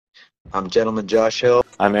I'm Gentleman Josh Hill.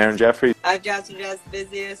 I'm Aaron Jeffrey. I'm Johnson Jazz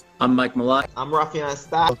Busiest. I'm Mike Malott. I'm Ruffian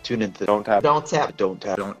Stop. Tune into Don't Tap Podcast. Don't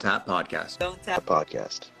Tap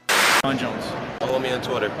Podcast. Ron Jones. Follow me on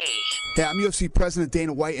Twitter. Hey, I'm UFC President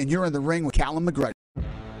Dana White, and you're in the ring with Callum McGregor. To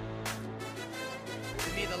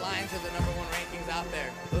me, the Lions are the number one rankings out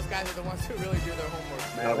there. Those guys are the ones who really do their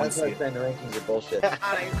homework. Man, that's like saying the rankings are bullshit.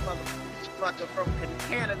 from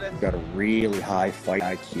Canada. Got a really high fight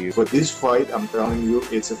IQ. But this fight, I'm telling you,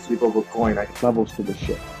 it's a flip of a coin. Levels to the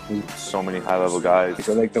shit. So many high-level guys.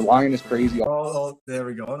 So, like, the Lion is crazy. Oh, there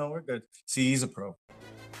we go. Oh, no, we're good. See, he's a pro.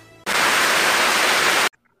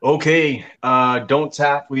 Okay, Don't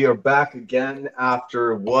Tap. We are back again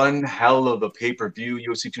after one hell of a pay-per-view,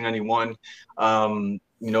 UFC 291.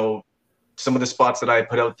 Some of the spots that I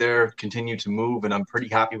put out there continue to move, and I'm pretty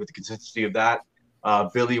happy with the consistency of that.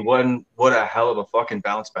 Billy, what a hell of a fucking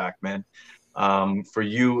bounce back, man. For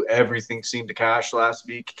you, everything seemed to cash last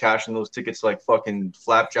week, cashing those tickets like fucking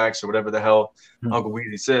flapjacks or whatever the hell Uncle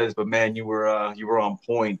Weezy says. But man, you were on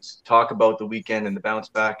point. Talk about the weekend and the bounce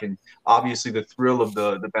back, and obviously the thrill of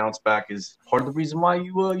the bounce back is part of the reason why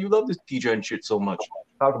you love this TJ shit so much.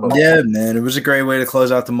 Talk about that. Man, it was a great way to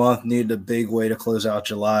close out the month. Needed a big way to close out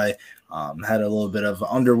July. Had a little bit of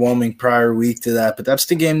underwhelming prior week to that, but that's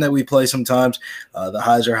the game that we play sometimes. The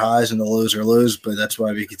highs are highs and the lows are lows, but that's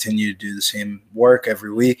why we continue to do the same work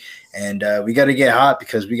every week. And we got to get hot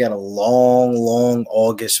because we got a long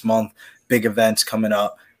August month, big events coming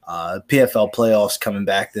up. PFL playoffs coming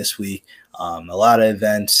back this week. A lot of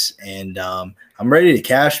events, and I'm ready to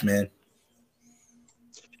cash, man.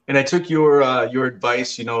 And I took your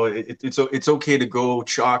advice. It's okay to go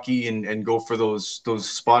chalky and go for those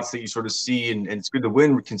spots that you sort of see, and it's good to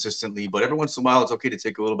win consistently. But every once in a while, it's okay to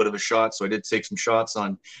take a little bit of a shot. So I did take some shots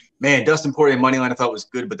on, man, Dustin Poirier moneyline. I thought was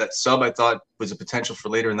good, but that sub I thought was a potential for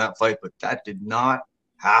later in that fight, but that did not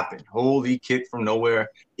happen. Holy kick from nowhere.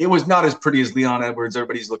 It was not as pretty as Leon Edwards.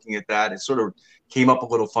 Everybody's looking at that. It sort of came up a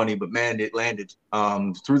little funny, but man, it landed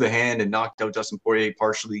through the hand and knocked out Dustin Poirier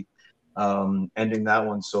partially. Ending that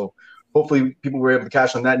one. So hopefully people were able to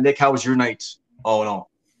cash on that. Nick, how was your night all in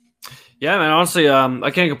all? Yeah, man, honestly,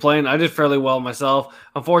 I can't complain. I did fairly well myself.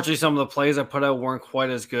 Unfortunately, some of the plays I put out weren't quite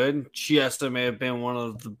as good. Chiesa may have been one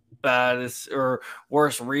of the baddest or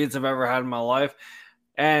worst reads I've ever had in my life.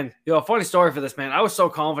 And, a funny story for this, man. I was so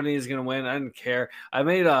confident he was going to win. I didn't care. I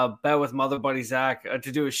made a bet with my other buddy, Zach,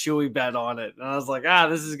 to do a shoey bet on it. And I was like,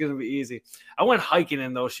 this is going to be easy. I went hiking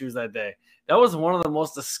in those shoes that day. That was one of the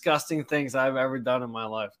most disgusting things I've ever done in my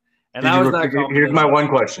life. And here's my one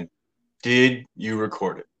question. Did you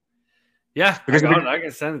record it? Yeah, because I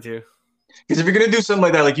can send it to you. Because if you're going to do something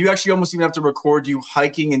like that, like you actually almost even have to record you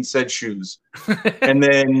hiking in said shoes and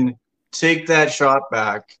then take that shot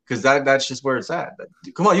back, because that's just where it's at.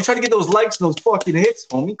 Come on, you try to get those likes and those fucking hits,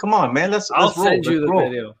 homie. Come on, man. I'll send you the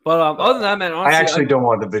video. But other than that, man, honestly, I actually don't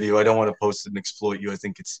want the video. I don't want to post it and exploit you. I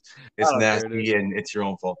think it's nasty and it's your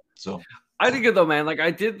own fault. So I did good though, man. Like I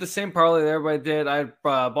did the same parlay that everybody did. I had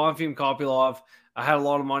Bonfim Kopylov. I had a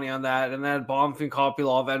lot of money on that, and then Bonfim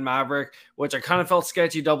Kopylov and Maverick, which I kind of felt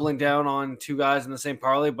sketchy doubling down on two guys in the same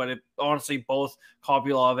parlay, but it honestly both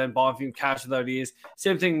Kopylov and Bonfim cashed without ease.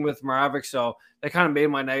 Same thing with Maverick, so that kind of made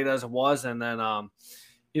my night as it was. And then,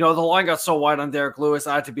 the line got so wide on Derek Lewis,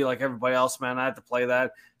 I had to be like everybody else, man. I had to play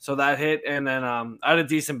that, so that hit. And then I had a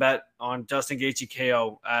decent bet on Justin Gaethje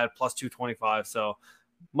KO at plus 225. So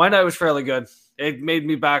my night was fairly good. It made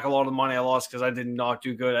me back a lot of the money I lost because I did not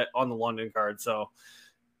do good on the London card. So it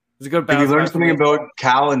was a good bounce. Did we learn something about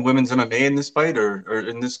Cal and women's MMA in this fight or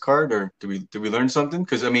in this card? Or did we learn something?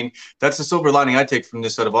 Because, I mean, that's the silver lining I take from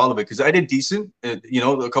this out of all of it. Because I did decent.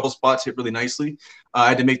 A couple spots hit really nicely. I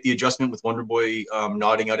had to make the adjustment with Wonderboy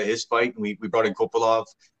nodding out of his fight. And we brought in Kopylov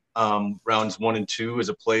rounds 1 and 2 as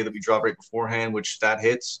a play that we dropped right beforehand, which that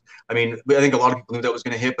hits. I mean, I think a lot of people knew that was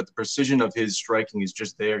going to hit, but the precision of his striking is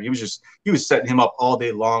just there. He was setting him up all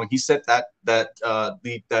day long. He set that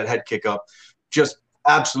head kick up just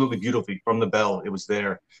absolutely beautifully from the bell. It was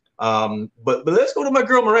there. But let's go to my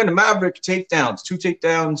girl Miranda Maverick. Takedowns, 2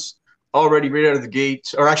 takedowns already right out of the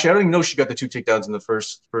gate. Or actually, I don't even know she got the 2 takedowns in the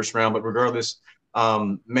first round, but regardless,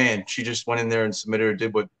 man, she just went in there and submitted or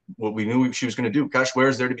did what we knew she was going to do. Cash Ware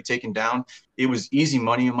is there to be taken down. It was easy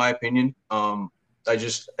money in my opinion.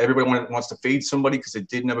 Everybody wants to fade somebody because they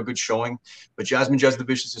didn't have a good showing, but Jasmine Jazz the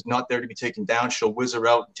Vicious is not there to be taken down. She'll whiz her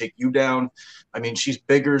out and take you down. I mean, she's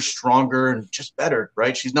bigger, stronger, and just better,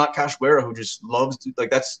 right? She's not Cash Ware who just loves to,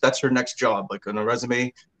 like, that's her next job, like on a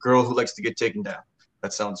resume, girl who likes to get taken down.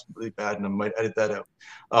 That sounds really bad, and I might edit that out.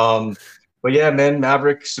 But yeah, man,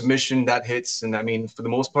 Maverick submission, that hits. And I mean, for the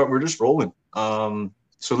most part, we're just rolling.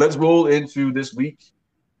 So let's roll into this week.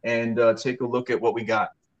 and take a look at what we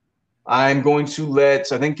got. I'm going to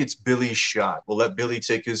let, I think it's Billy's shot. We'll let Billy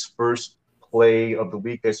take his first play of the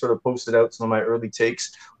week. I sort of posted out some of my early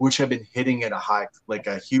takes, which have been hitting at a high, like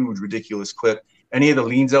a huge, ridiculous clip. Any of the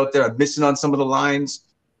leans out there, I'm missing on some of the lines,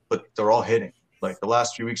 but they're all hitting. Like the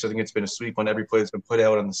last few weeks, I think it's been a sweep on every play that's been put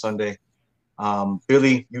out on the Sunday.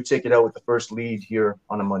 Billy, you take it out with the first lead here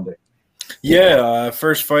on a Monday. Yeah,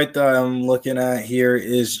 first fight that I'm looking at here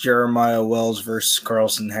is Jeremiah Wells versus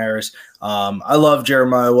Carlson Harris. I love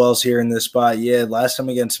Jeremiah Wells here in this spot. Yeah, last time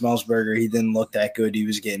against Smellsberger, he didn't look that good. He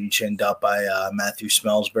was getting chinned up by Matthew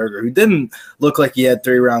Smellsberger, who didn't look like he had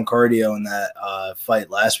 3-round cardio in that fight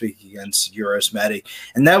last week against Uros Medic.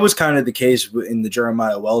 And that was kind of the case in the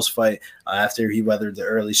Jeremiah Wells fight. After he weathered the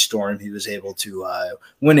early storm, he was able to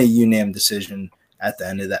win a unanimous decision at the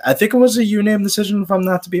end of that. I think it was a unanimous decision, if I'm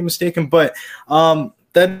not to be mistaken. But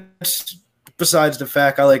that's besides the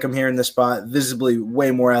fact. I like him here in this spot. Visibly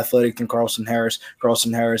way more athletic than Carlson Harris.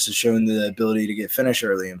 Carlson Harris has shown the ability to get finished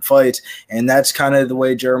early in fights, and that's kind of the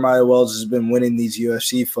way Jeremiah Wells has been winning these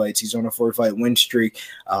UFC fights. He's on a 4-fight win streak.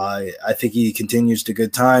 I think he continues to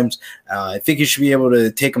good times. I think he should be able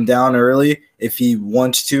to take him down early if he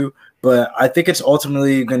wants to, but I think it's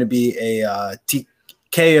ultimately going to be a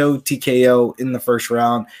TKO in the first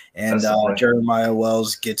round, and Jeremiah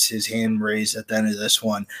Wells gets his hand raised at the end of this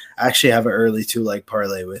one. I actually have an early 2-leg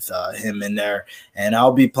parlay with him in there, and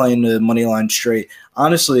I'll be playing the money line straight.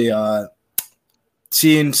 Honestly,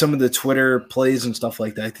 seeing some of the Twitter plays and stuff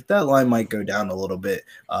like that, I think that line might go down a little bit.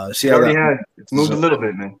 It's moved a little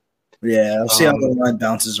bit, man. Yeah, I'll see how the line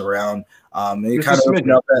bounces around. It kind of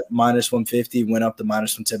opened up at -150, went up to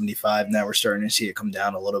 -175. Now we're starting to see it come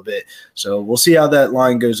down a little bit. So we'll see how that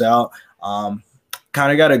line goes out.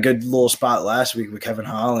 Kind of got a good little spot last week with Kevin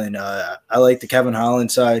Holland. I like the Kevin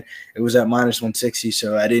Holland side. It was at -160,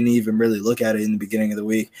 so I didn't even really look at it in the beginning of the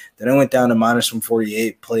week. Then I went down to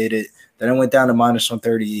 -148, played it. Then I went down to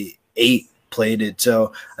 -138, played it.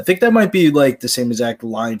 So I think that might be like the same exact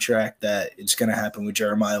line track that it's going to happen with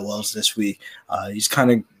Jeremiah Wells this week. He's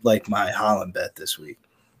kind of like my Holland bet this week.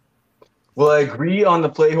 Well, I agree on the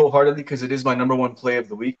play wholeheartedly because it is my number one play of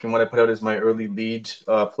the week and what I put out as my early lead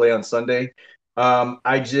play on Sunday.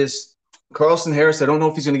 Carlson Harris, I don't know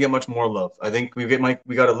if he's going to get much more love. I think we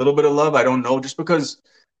got a little bit of love. I don't know, just because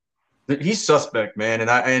he's suspect, man.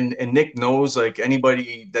 And Nick knows, like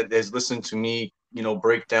anybody that has listened to me,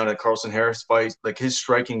 break down a Carlson Harris fight, like his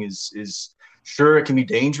striking is sure it can be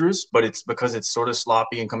dangerous, but it's because it's sort of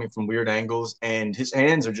sloppy and coming from weird angles, and his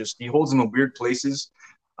hands are he holds them in weird places,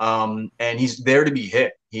 and he's there to be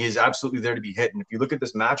hit. He is absolutely there to be hit. And if you look at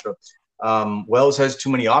this matchup, Wells has too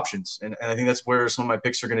many options, and I think that's where some of my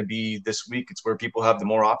picks are going to be this week. It's where people have the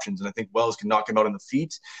more options, and I think Wells can knock him out on the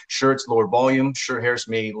feet. Sure, it's lower volume. Sure, Harris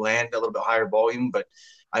may land a little bit higher volume, but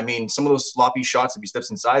I mean, some of those sloppy shots, if he steps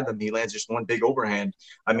inside them, he lands just one big overhand.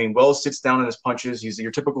 I mean, Wells sits down in his punches. He's your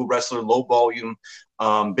typical wrestler, low volume,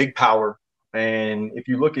 big power. And if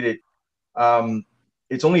you look at it,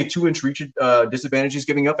 it's only a 2-inch reach disadvantage he's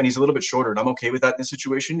giving up, and he's a little bit shorter. And I'm okay with that in this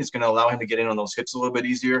situation. It's going to allow him to get in on those hips a little bit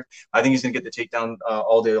easier. I think he's going to get the takedown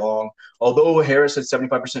all day long. Although Harris has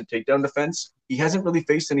 75% takedown defense, he hasn't really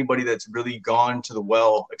faced anybody that's really gone to the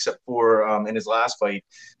well, except for in his last fight,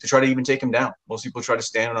 to try to even take him down. Most people try to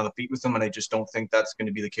stand on the feet with him, and I just don't think that's going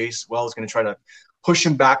to be the case. Wells is going to try to push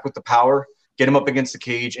him back with the power, get him up against the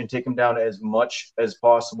cage, and take him down as much as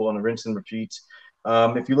possible on a rinse and repeat.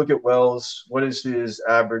 If you look at Wells, what is his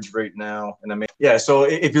average right now? So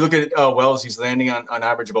if you look at Wells, he's landing on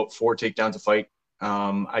average about 4 takedowns a fight.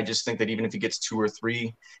 I just think that even if he gets 2 or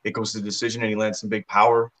 3, it goes to the decision and he lands some big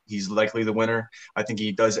power, he's likely the winner. I think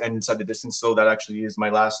he does end inside the distance, though. That actually is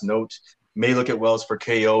my last note. May look at Wells for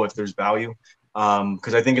KO if there's value,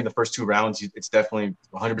 because I think in the first 2 rounds, it's definitely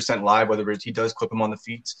 100% live, whether he does clip him on the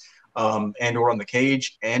feet, and or on the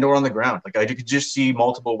cage and or on the ground. Like I could just see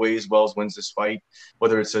multiple ways Wells wins this fight,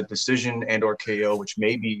 whether it's a decision and or KO, which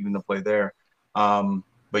may be even the play there.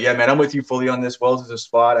 But yeah, man, I'm with you fully on this. Wells is a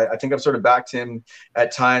spot. I think I've sort of backed him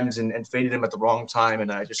at times and faded him at the wrong time, and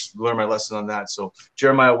I just learned my lesson on that. So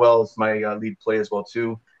Jeremiah Wells, my lead play as well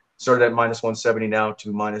too. Started at -170 now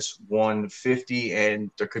to -150,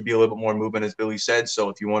 and there could be a little bit more movement, as Billy said. So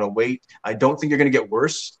if you want to wait, I don't think you're going to get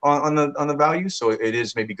worse on the value. So it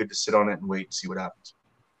is maybe good to sit on it and wait and see what happens.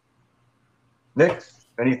 Nick,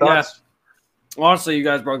 any thoughts? Yeah. Honestly, you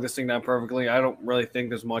guys broke this thing down perfectly. I don't really think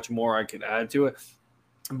there's much more I could add to it,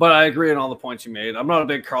 but I agree on all the points you made. I'm not a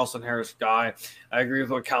big Carlson Harris guy. I agree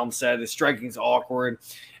with what Callum said. His striking's awkward,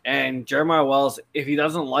 and Jeremiah Wells, if he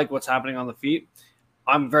doesn't like what's happening on the feet,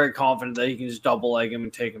 I'm very confident that he can just double leg him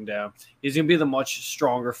and take him down. He's going to be the much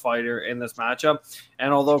stronger fighter in this matchup.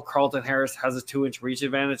 And although Carlton Harris has a 2-inch reach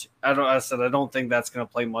advantage, I don't think that's going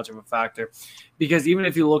to play much of a factor. Because even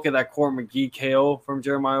if you look at that Core McGee KO from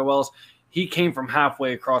Jeremiah Wells, he came from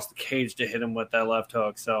halfway across the cage to hit him with that left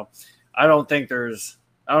hook. So I don't think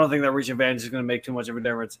that reach advantage is going to make too much of a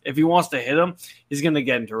difference. If he wants to hit him, he's going to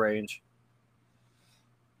get into range.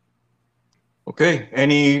 Okay.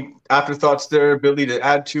 Any afterthoughts there, Billy, to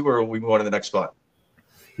add to, or we move on to the next spot?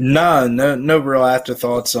 No real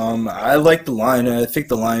afterthoughts. I like the line. I think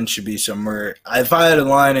the line should be somewhere. If I had to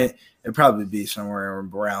line it, it'd probably be somewhere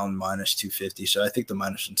around minus 250. So I think the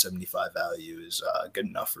minus 175 value is good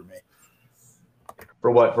enough for me.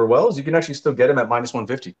 For what? For Wells, you can actually still get him at minus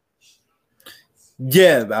 150.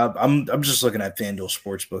 Yeah, I'm just looking at FanDuel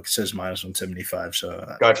Sportsbook. It says minus 175.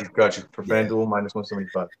 So got you. For FanDuel, minus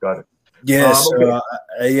 175. Got it. Yeah,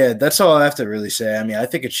 yeah, that's all I have to really say. I mean, I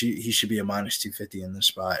think he should be a minus 250 in this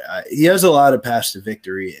spot. He has a lot of paths to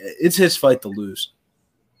victory. It's his fight to lose.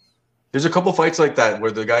 There's a couple fights like that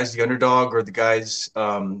where the guy's the underdog or the guy's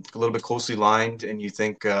a little bit closely lined, and you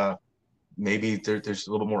think maybe there's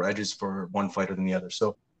a little bit more edges for one fighter than the other.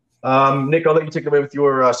 So, Nick, I'll let you take it away with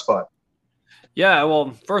your spot. Yeah,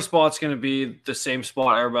 well, first spot's going to be the same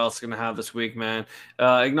spot everybody else is going to have this week, man.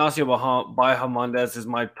 Ignacio Bahamondes is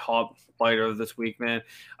my top fighter of this week, man.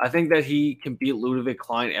 I think that he can beat Ludovic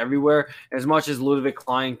Klein everywhere. As much as Ludovic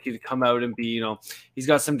Klein could come out and be, he's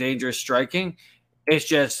got some dangerous striking. It's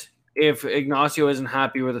just if Ignacio isn't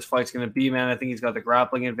happy where this fight's going to be, man, I think he's got the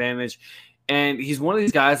grappling advantage. And he's one of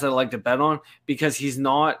these guys that I like to bet on because he's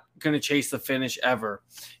not going to chase the finish ever.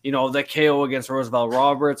 That KO against Roosevelt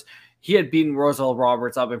Roberts, he had beaten Roosevelt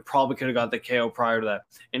Roberts up and probably could have got the KO prior to that.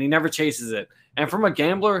 And he never chases it. And from a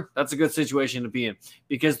gambler, that's a good situation to be in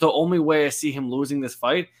because the only way I see him losing this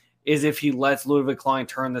fight is if he lets Ludovic Klein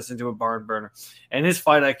turn this into a barn burner. And his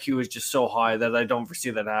fight IQ is just so high that I don't foresee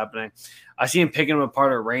that happening. I see him picking him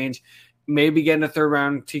apart at range, maybe getting a third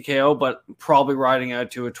round TKO, but probably riding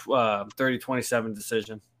out to a 30-27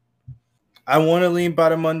 decision. I want to lean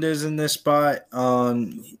Bahamondes in this spot.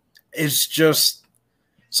 It's just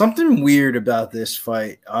something weird about this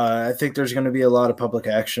fight. I think there's going to be a lot of public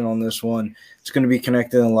action on this one. It's going to be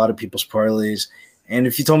connected in a lot of people's parlays. And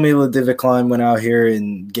if you told me Ludovic Klein went out here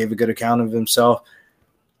and gave a good account of himself,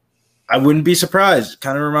 I wouldn't be surprised. It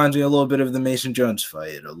kind of reminds me a little bit of the Mason Jones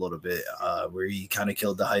fight, a little bit, where he kind of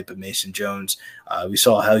killed the hype of Mason Jones. We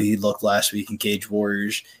saw how he looked last week in Cage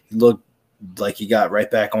Warriors. He looked like he got right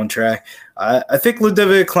back on track. I think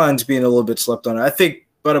Ludovic Klein's being a little bit slept on. I think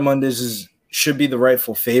Bahamondes should be the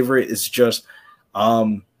rightful favorite. It's just a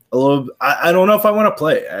little. I don't know if I want to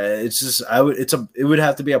play. It's just it would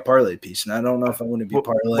have to be a parlay piece, and I don't know if I want to be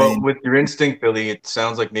parlaying. Well, with your instinct, Billy, it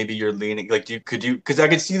sounds like maybe you're leaning. Like, could you? Because I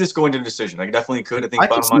could see this going to a decision. I definitely could. I think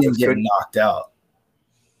could see him getting knocked out.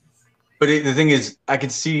 But the thing is, I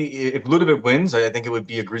could see if Ludovic wins, I think it would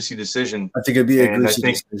be a greasy decision. I think it'd be a greasy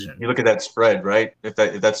decision. You look at that spread, right? If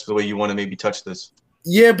that's the way you want to maybe touch this.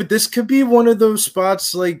 Yeah, but this could be one of those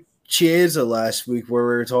spots like Chiesa last week where we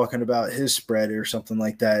were talking about his spread or something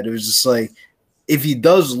like that. It was just like, if he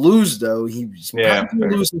does lose, though, he's probably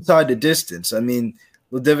going to lose inside the distance. I mean,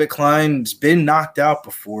 Ludovic Klein's been knocked out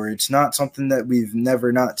before. It's not something that we've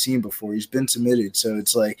never not seen before. He's been submitted. So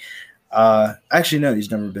it's like, actually, no,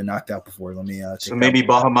 he's never been knocked out before. Let me so maybe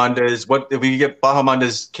Bahamondes. What if we get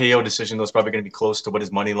Bahamondes KO decision? That's probably going to be close to what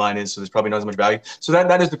his money line is. So there's probably not as much value. So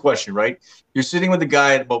that is the question, right? You're sitting with a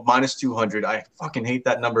guy at about minus 200. I fucking hate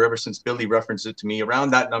that number ever since Billy referenced it to me.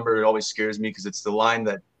 Around that number, it always scares me because it's the line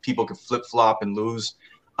that people can flip flop and lose.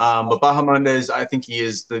 But Bahamondes, I think he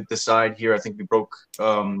is the side here. I think we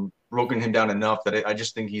broken him down enough that I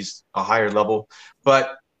just think he's a higher level.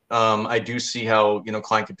 But I do see how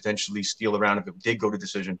Klein could potentially steal around if it did go to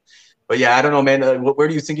decision. But yeah, I don't know, man. Where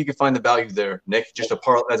do you think you could find the value there, Nick? Just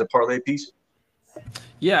as a parlay piece?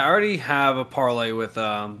 Yeah, I already have a parlay with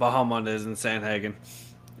Bahamondes and Sandhagen,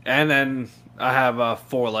 and then I have a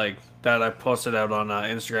 4-leg that I posted out on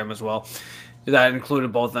Instagram as well. That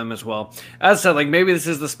included both of them as well. As I said, like maybe this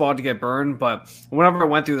is the spot to get burned, but whenever I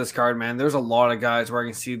went through this card, man, there's a lot of guys where I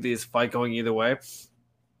can see this fight going either way.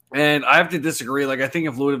 And I have to disagree. Like, I think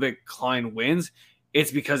if Ludovic Klein wins,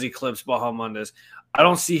 it's because he clips Bahamondes. I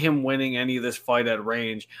don't see him winning any of this fight at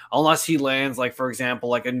range unless he lands, like, for example,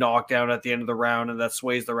 like a knockdown at the end of the round and that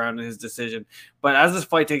sways the round in his decision. But as this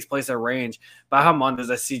fight takes place at range, Bahamondes,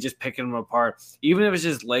 I see just picking him apart. Even if it's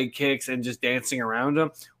just leg kicks and just dancing around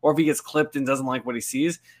him, or if he gets clipped and doesn't like what he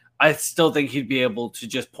sees, I still think he'd be able to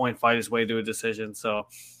just point fight his way to a decision. So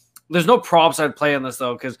there's no props I'd play on this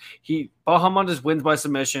though, because Bahamondes wins by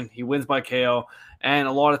submission, he wins by KO, and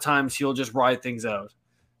a lot of times he'll just ride things out.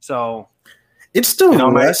 So it's the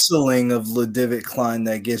wrestling of Ludwig Klein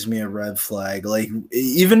that gives me a red flag. Like,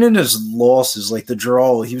 even in his losses, like the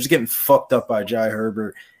draw, he was getting fucked up by Jai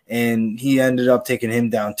Herbert, and he ended up taking him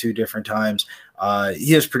down 2 different times.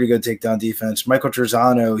 He has pretty good takedown defense. Michael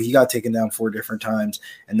Trezano, he got taken down 4 different times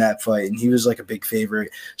in that fight, and he was like a big favorite.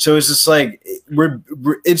 So it's just like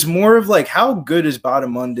it's more of like, how good is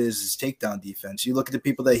Bahamondes' takedown defense? You look at the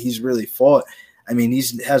people that he's really fought. I mean, he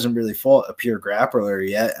hasn't really fought a pure grappler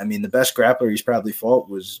yet. I mean, the best grappler he's probably fought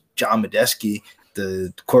was John Medeski,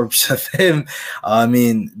 the corpse of him. I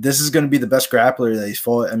mean, this is going to be the best grappler that he's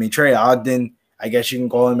fought. I mean, Trey Ogden, I guess you can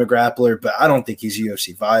call him a grappler, but I don't think he's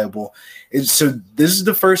UFC viable. So this is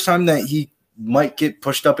the first time that he might get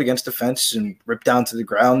pushed up against the fence and ripped down to the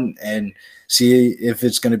ground, and see if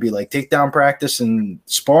it's going to be like takedown practice and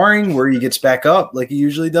sparring where he gets back up like he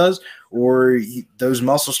usually does, or those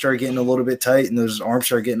muscles start getting a little bit tight and those arms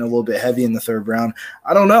start getting a little bit heavy in the 3rd round.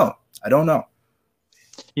 I don't know.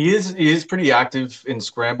 He is pretty active in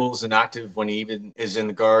scrambles and active when he even is in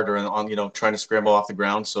the guard or on trying to scramble off the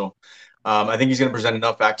ground. So I think he's going to present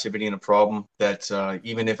enough activity and a problem that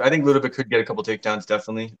even if I think Ludwig could get a couple takedowns,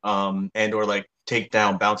 definitely, and or like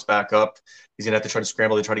takedown, bounce back up, he's going to have to try to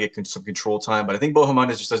scramble to try to get some control time. But I think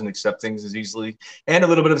Bahamondes just doesn't accept things as easily, and a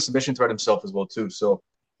little bit of a submission threat himself as well too. So,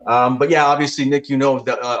 but yeah, obviously, Nick,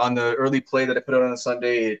 that on the early play that I put out on a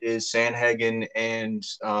Sunday, it is Sandhagen, and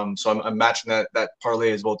so I'm matching that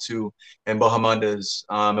parlay as well too, and Bahamondes.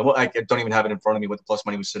 And I don't even have it in front of me what the plus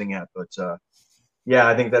money was sitting at, but. Yeah,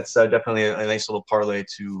 I think that's definitely a nice little parlay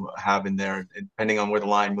to have in there, depending on where the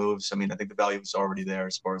line moves. I mean, I think the value is already there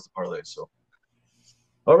as far as the parlay. So,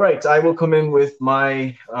 all right, I will come in with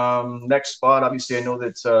my next spot. Obviously, I know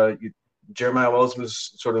that Jeremiah Wells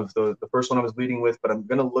was sort of the first one I was leading with, but I'm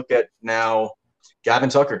going to look at now Gavin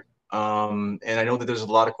Tucker. And I know that there's a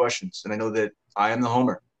lot of questions, and I know that I am the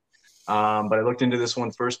homer. But I looked into this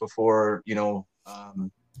one first before,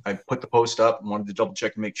 I put the post up and wanted to double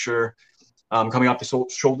check and make sure. Coming off the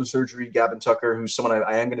shoulder surgery, Gavin Tucker, who's someone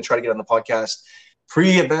I am going to try to get on the podcast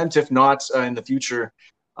pre-event, if not in the future.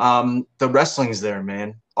 The wrestling's there,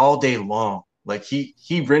 man, all day long. Like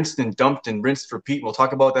he rinsed and dumped and rinsed for Pete. We'll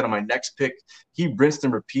talk about that on my next pick. He rinsed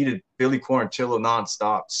and repeated Billy Quarantillo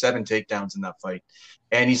nonstop, 7 takedowns in that fight.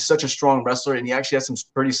 And he's such a strong wrestler, and he actually has some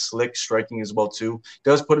pretty slick striking as well too.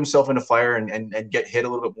 Does put himself in a fire and get hit a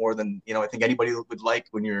little bit more than I think anybody would like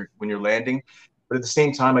when you're landing. But at the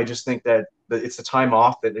same time, I just think that it's the time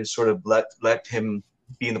off that has sort of let him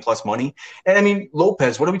be in the plus money. And I mean,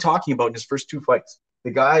 Lopez, what are we talking about in his first 2 fights?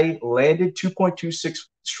 The guy landed 2.26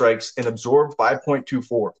 strikes and absorbed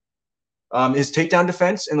 5.24. His takedown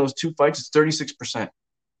defense in those 2 fights is 36%.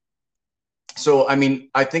 So, I mean,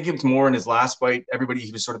 I think it was more in his last fight.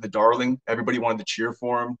 He was sort of the darling. Everybody wanted to cheer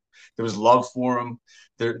for him. There was love for him.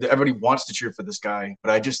 Everybody wants to cheer for this guy.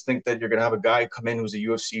 But I just think that you're going to have a guy come in who's a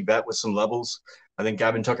UFC vet with some levels. I think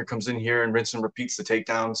Gavin Tucker comes in here and rinses and repeats the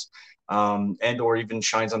takedowns, and or even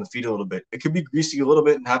shines on the feet a little bit. It could be greasy a little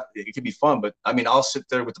bit and it could be fun. But, I mean, I'll sit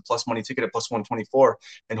there with the plus money ticket at plus 124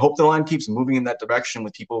 and hope the line keeps moving in that direction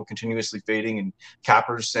with people continuously fading and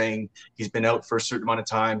cappers saying he's been out for a certain amount of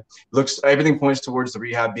time. Everything points towards the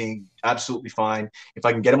rehab being absolutely fine. If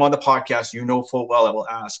I can get him on the podcast, full well I will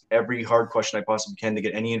ask every hard question I possibly can to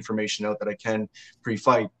get any information out that I can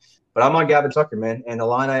pre-fight. But I'm on Gavin Tucker, man. And the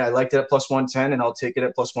line, I liked it at plus 110, and I'll take it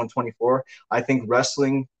at plus 124. I think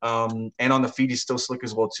wrestling and on the feet, he's still slick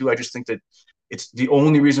as well, too. I just think that it's the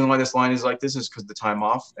only reason why this line is like this is because the time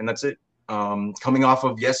off, and that's it. Coming off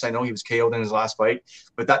of, yes, I know he was KO'd in his last fight,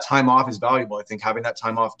 but that time off is valuable. I think having that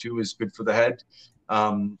time off, too, is good for the head.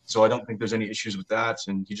 So I don't think there's any issues with that,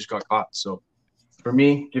 and he just got caught. So for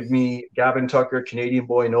me, give me Gavin Tucker, Canadian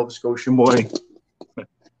boy, Nova Scotian boy.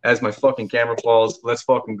 As my fucking camera falls, let's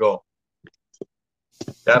fucking go.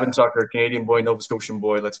 Gavin Tucker, Canadian boy, Nova Scotian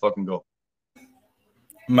boy, let's fucking go.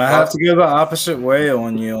 Might have to go the opposite way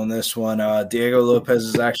on you on this one. Diego Lopez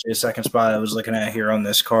is actually a second spot I was looking at here on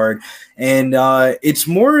this card. And it's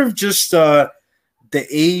more of just the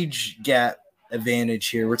age gap advantage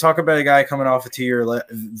here. We're talking about a guy coming off a 2-year,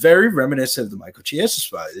 very reminiscent of the Michael Chiesa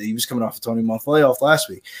spot. He was coming off a 20-month layoff last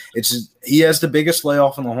week. He has the biggest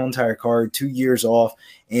layoff in the whole entire card, 2 years off,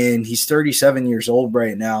 and he's 37 years old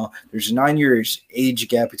right now. There's a 9 years age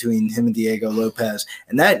gap between him and Diego Lopez,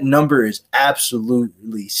 and that number is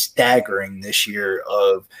absolutely staggering this year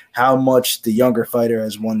of how much the younger fighter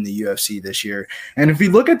has won the UFC this year. And if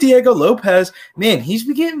you look at Diego Lopez, man, he's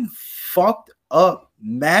been getting fucked up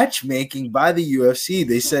matchmaking by the UFC.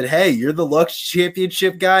 They said, hey, you're the Lux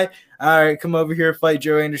Championship guy. All right, come over here, fight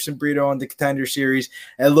Joe Anderson Brito on the Contender Series.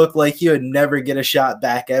 It looked like he would never get a shot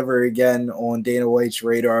back ever again on Dana White's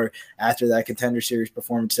radar after that Contender Series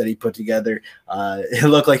performance that he put together. It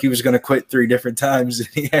looked like he was going to quit 3 different times, and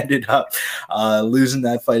he ended up losing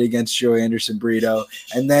that fight against Joe Anderson Brito.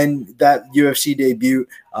 And then that UFC debut,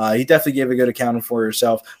 he definitely gave a good accounting for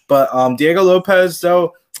himself. But Diego Lopez,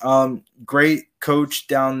 though, great coach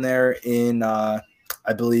down there in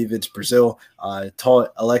I believe it's Brazil,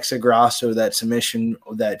 taught Alexa Grasso that submission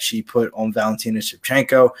that she put on Valentina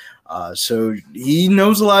Shevchenko. So he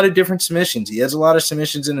knows a lot of different submissions. He has a lot of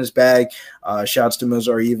submissions in his bag. Shouts to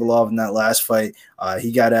Mozar Evilov in that last fight.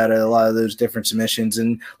 He got out of a lot of those different submissions.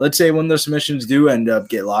 And let's say when those submissions do end up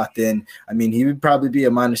get locked in, I mean, he would probably be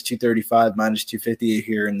a minus 235, minus 250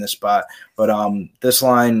 here in this spot. But this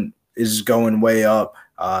line is going way up.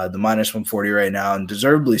 The minus 140 right now, and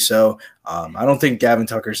deservedly so. I don't think Gavin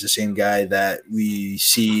Tucker's the same guy that we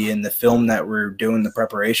see in the film that we're doing the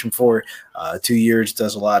preparation for. 2 years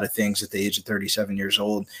does a lot of things at the age of 37 years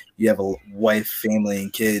old. You have a wife, family,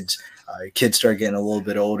 and kids. Your kids start getting a little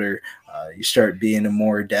bit older. You start being a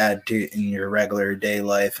more dad in your regular day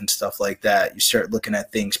life and stuff like that. You start looking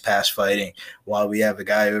at things past fighting, while we have a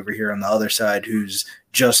guy over here on the other side who's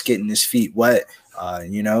just getting his feet wet.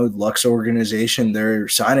 Lux organization, they're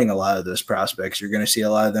signing a lot of those prospects. You're going to see a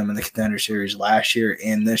lot of them in the Contender Series last year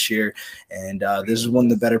and this year. And this is one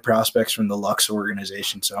of the better prospects from the Lux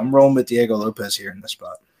organization. So I'm rolling with Diego Lopez here in this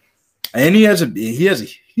spot. And he has a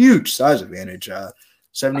huge size advantage.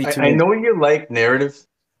 72. I know you like narrative.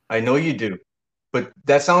 I know you do. But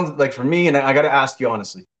that sounds like, for me, and I got to ask you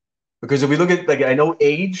honestly, because if we look at, like, I know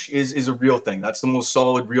age is a real thing. That's the most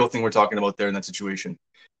solid, real thing we're talking about there in that situation.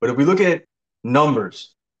 But if we look at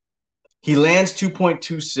numbers, he lands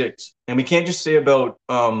 2.26, and we can't just say about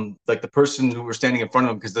like the person who we're standing in front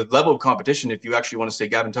of him, because the level of competition, if you actually want to say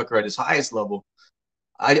Gavin Tucker at his highest level,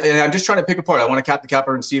 I'm just trying to pick apart. I want to cap the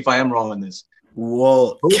capper and see if I am wrong on this.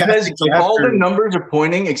 Well, all the numbers are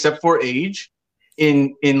pointing, except for age,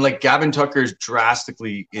 in like Gavin Tucker's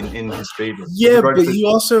drastically in his favor. Yeah, but you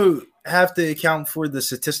also have to account for the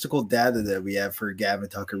statistical data that we have for Gavin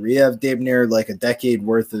Tucker. We have damn near like a decade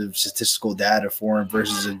worth of statistical data for him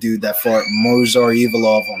versus a dude that fought Mozar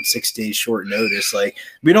Evilov on 6 days short notice. Like,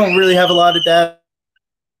 we don't really have a lot of data.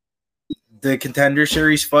 The Contender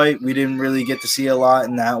Series fight, we didn't really get to see a lot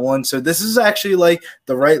in that one. So this is actually like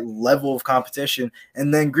the right level of competition.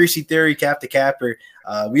 And then Greasy Theory, cap to capper.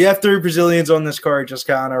 We have 3 Brazilians on this card: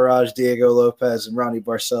 Joscana Raj, Diego Lopez, and Ronnie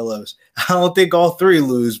Barcelos. I don't think all 3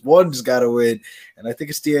 lose. One's got to win. And I think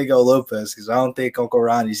it's Diego Lopez, because I don't think Uncle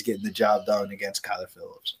Ronnie's getting the job done against Kyler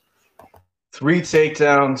Phillips. 3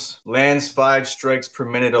 takedowns, lands 5 strikes per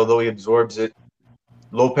minute, although he absorbs it.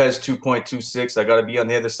 Lopez 2.26. I got to be on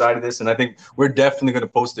the other side of this, and I think we're definitely going to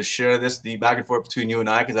post a share of this, the back and forth between you and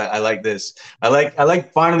I, because I like this. I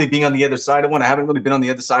like finally being on the other side of one. I haven't really been on the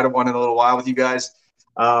other side of one in a little while with you guys.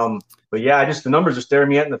 But yeah, the numbers are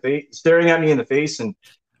staring at me in the face, and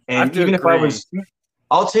even if I was,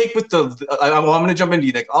 I'll take with I'm going to jump into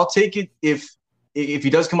you, Nick. I'll take it if he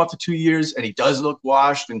does come up to 2 years and he does look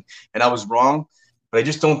washed, and I was wrong. But I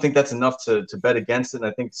just don't think that's enough to bet against it. And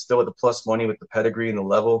I think still at the plus money with the pedigree and the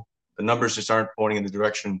level, the numbers just aren't pointing in the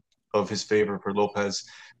direction of his favor for Lopez.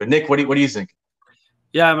 But Nick, what do you think?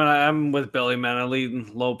 Yeah, I mean, I'm with Billy, man. I lead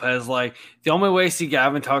Lopez. Like, the only way I see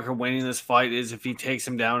Gavin Tucker winning this fight is if he takes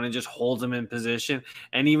him down and just holds him in position.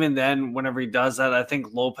 And even then, whenever he does that, I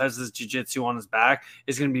think Lopez's jiu-jitsu on his back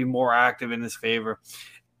is going to be more active in his favor.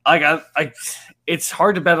 It's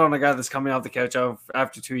hard to bet on a guy that's coming off the couch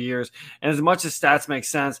after 2 years. And as much as stats make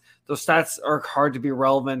sense, those stats are hard to be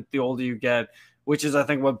relevant the older you get, which is, I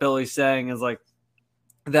think, what Billy's saying is like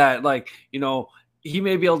that, like, you know, he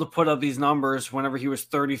may be able to put up these numbers whenever he was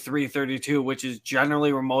 33, 32, which is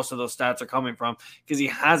generally where most of those stats are coming from, because he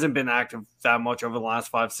hasn't been active that much over the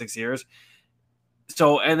last 5-6 years.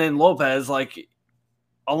 So, and then Lopez, like,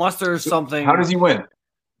 unless there's something. How does he win?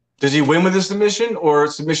 Does he win with a submission or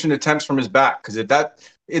submission attempts from his back? Because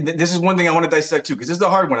this is one thing I want to dissect too, because this is the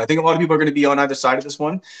hard one. I think a lot of people are going to be on either side of this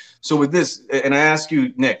one. So with this, and I ask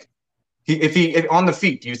you, Nick, if on the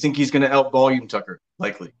feet, do you think he's going to out volume Tucker?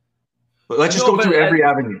 Likely. But let's just go through every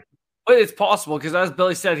avenue. But it's possible, because as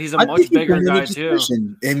Billy said, he's a much bigger guy too.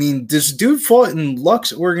 I mean, this dude fought in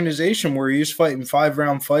Lux organization where he was fighting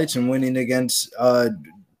 5-round fights and winning against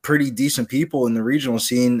pretty decent people in the regional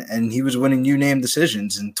scene, and he was winning you-name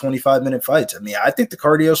decisions in 25-minute fights. I mean, I think the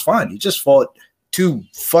cardio's fine. He just fought 2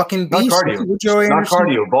 fucking beasts. Not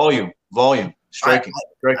cardio, volume, striking.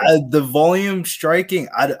 The volume striking,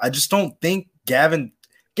 I just don't think Gavin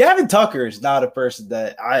Tucker is not a person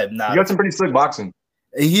that I am not. You got some pretty slick boxing.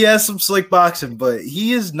 He has some slick boxing, but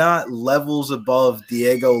he is not levels above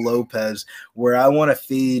Diego Lopez, where I want to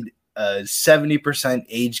feed a 70%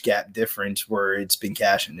 age gap difference where it's been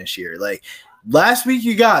cashing this year. Like last week,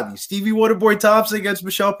 you got me. Stevie Waterboy Thompson against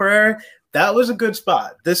Michelle Pereira. That was a good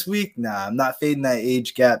spot. This week, nah, I'm not fading that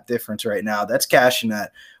age gap difference right now. That's cashing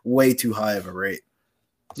at way too high of a rate.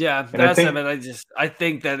 Yeah, that's it. I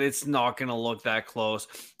think that it's not going to look that close.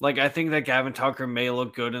 Like, I think that Gavin Tucker may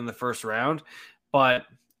look good in the first round, but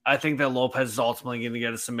I think that Lopez is ultimately going to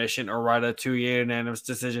get a submission or write a 2-8 unanimous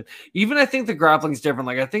decision. Even I think the grappling is different.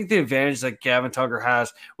 Like, I think the advantage that Gavin Tucker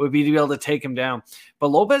has would be to be able to take him down. But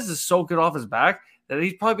Lopez is so good off his back that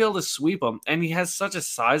he'd probably be able to sweep him. And he has such a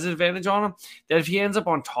size advantage on him that if he ends up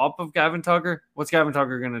on top of Gavin Tucker, what's Gavin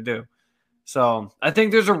Tucker going to do? So I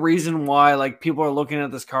think there's a reason why like people are looking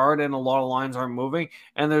at this card and a lot of lines aren't moving.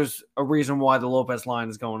 And there's a reason why the Lopez line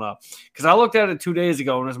is going up. Because I looked at it 2 days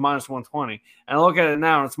ago and it was minus 120. And I look at it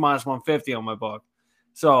now and it's minus 150 on my book.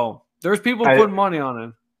 So there's people putting money on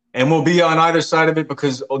it. And we'll be on either side of it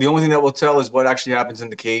because the only thing that will tell is what actually happens in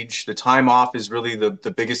the cage. The time off is really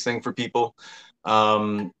the biggest thing for people.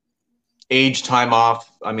 Age, time off.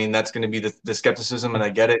 I mean, that's going to be the skepticism, and I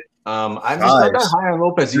get it. I'm just not that high on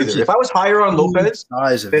Lopez either. If I was higher on Lopez,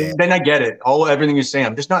 then I get it. Everything you're saying.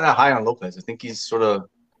 I'm just not that high on Lopez. I think he's sort of.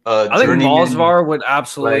 I think Malzahar would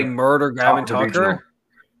absolutely murder Gavin Tucker.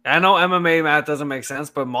 I know MMA math doesn't make sense,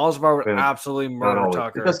 but Malzahar would absolutely murder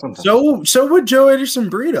Tucker. So would Joe Anderson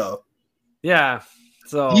Brito. Yeah.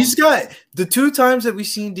 So he's got the 2 times that we've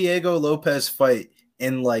seen Diego Lopez fight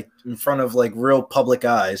in front of real public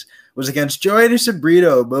eyes was against Joe Anderson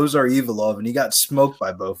Brito, Mozar Evilov, and he got smoked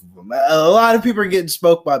by both of them. A lot of people are getting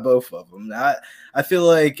smoked by both of them. I feel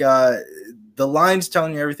like the line's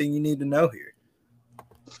telling you everything you need to know here.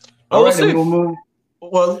 All right, we'll move.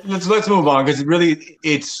 Well, let's move on because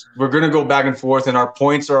we're gonna go back and forth, and our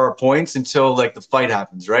points are our points until the fight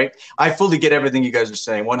happens, right? I fully get everything you guys are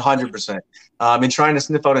saying, 100%. In trying to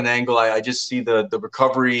sniff out an angle, I just see the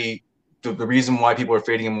recovery. The reason why people are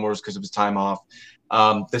fading him more is because of his time off.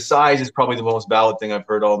 The size is probably the most valid thing I've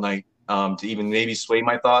heard all night to even maybe sway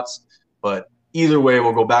my thoughts. But either way,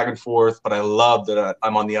 we'll go back and forth. But I love that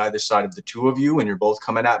I'm on the either side of the two of you, and you're both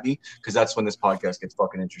coming at me because that's when this podcast gets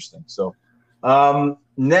fucking interesting. So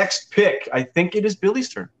next pick, I think it is Billy's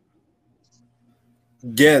turn.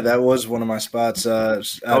 Yeah, that was one of my spots.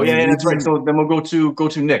 That's right. So then we'll go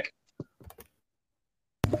to Nick.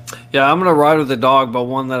 Yeah, I'm going to ride with the dog, but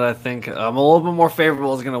one that I think I'm a little bit more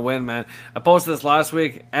favorable is going to win, man. I posted this last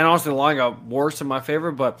week, and honestly, the line got worse in my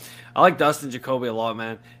favor, but I like Dustin Jacoby a lot,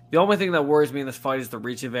 man. The only thing that worries me in this fight is the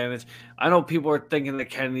reach advantage. I know people are thinking that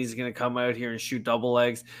Kennedy's going to come out here and shoot double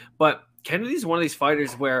legs, but Kennedy's one of these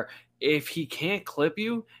fighters where if he can't clip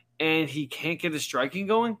you and he can't get his striking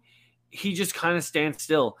going, he just kind of stands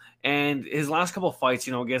still. And his last couple of fights,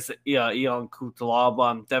 against Ion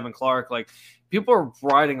Kutalaba, Devin Clark, people are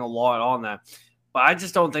riding a lot on that. But I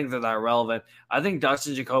just don't think they're that relevant. I think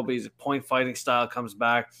Dustin Jacoby's point fighting style comes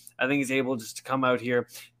back. I think he's able just to come out here,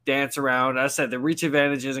 dance around. As I said, the reach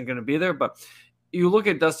advantage isn't going to be there. But you look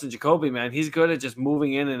at Dustin Jacoby, man, he's good at just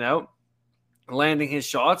moving in and out, landing his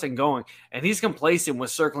shots and going. And he's complacent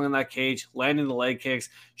with circling that cage, landing the leg kicks,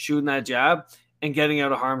 shooting that jab, and getting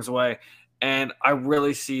out of harm's way. And I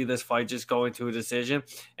really see this fight just going to a decision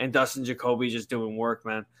and Dustin Jacoby just doing work,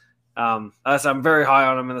 man. I'm very high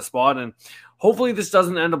on him in the spot, and hopefully this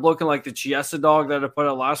doesn't end up looking like the Chiesa dog that I put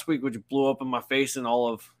out last week, which blew up in my face and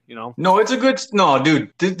all of, No, it's a good – no,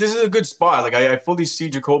 dude, this is a good spot. I fully see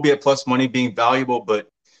Jacoby at plus money being valuable, but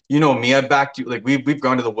you know me, I backed you. We've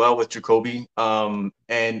gone to the well with Jacoby, and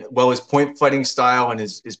his point fighting style and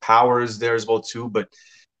his power is there as well too, but –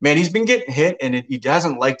 man, he's been getting hit, and he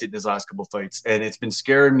hasn't liked it in his last couple of fights, and it's been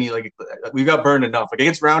scaring me. We got burned enough.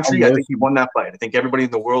 Against Roundtree, I think he won that fight. I think everybody in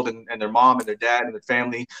the world and their mom and their dad and their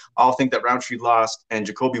family all think that Roundtree lost, and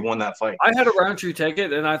Jacoby won that fight. I had a Roundtree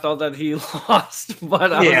ticket, and I thought that he lost,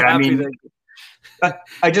 but I was happy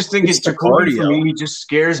I just think it's Jacoby for me. He just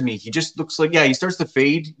scares me. He just looks he starts to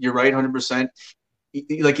fade. You're right, 100%.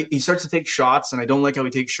 He starts to take shots, and I don't like how he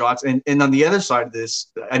takes shots. And on the other side of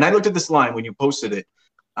this, and I looked at this line when you posted it.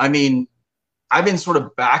 I mean, I've been sort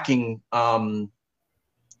of backing. Oh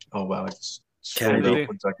wow! Kennedy.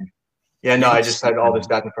 1 second. Yeah, no, I just had all this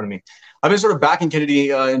stats in front of me. I've been sort of backing Kennedy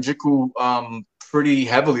Njiku pretty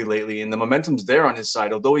heavily lately, and the momentum's there on his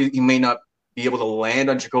side. Although he may not be able to land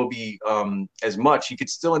on Jacoby as much, he could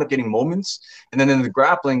still end up getting moments. And then in the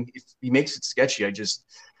grappling, if he makes it sketchy, I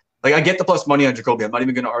get the plus money on Jacoby. I'm not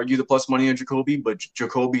even going to argue the plus money on Jacoby, but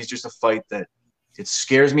Jacoby is just a fight that it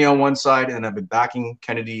scares me on one side, and I've been backing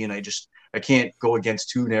Kennedy, and I can't go against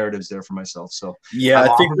two narratives there for myself. So yeah,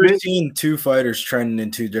 I think we're seeing two fighters trending in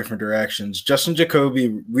two different directions. Justin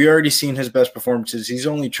Jacoby, we already seen his best performances. He's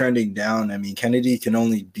only trending down. I mean, Kennedy can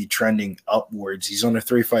only be trending upwards. He's on a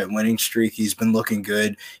 3-fight winning streak. He's been looking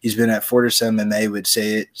good. He's been at Fortis MMA, would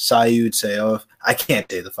say it. Sayud Sayov. I can't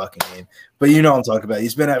say the fucking name, but you know what I'm talking about.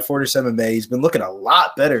 He's been at Fortis MMA. He's been looking a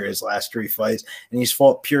lot better his last 3 fights, and he's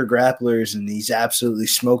fought pure grapplers, and he's absolutely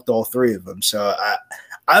smoked all 3 of them. So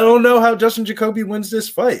I don't know how Justin Jacoby wins this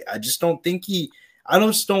fight. I just don't think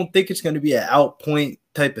it's going to be an outpoint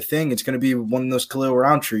type of thing. It's going to be one of those Khalil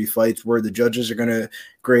Roundtree fights where the judges are going to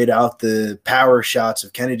grade out the power shots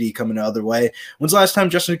of Kennedy coming the other way. When's the last time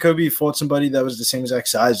Justin Jacoby fought somebody that was the same exact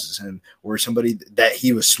size as him, or somebody that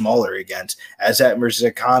he was smaller against? Azat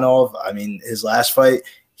Mirzakhanov, I mean, his last fight,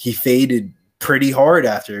 he faded pretty hard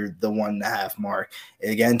after the 1.5 mark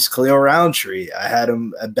against Khalil Roundtree. I had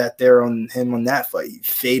a bet there on him on that fight. He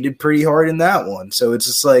faded pretty hard in that one. So it's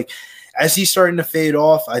just like, as he's starting to fade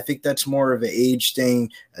off, I think that's more of an age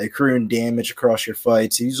thing, accruing damage across your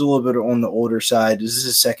fights. He's a little bit on the older side. This is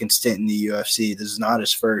his second stint in the UFC. This is not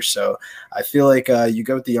his first. So I feel like you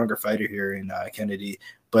go with the younger fighter here in Kennedy.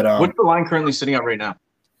 But what's the line currently sitting at right now?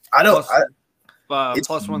 Plus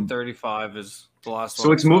 135 is the last one.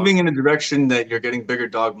 So it's moving in a direction that you're getting bigger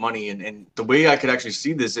dog money. And the way I could actually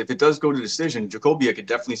see this, if it does go to decision, Jacoby, I could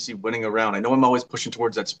definitely see winning a round. I know I'm always pushing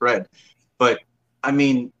towards that spread. But, I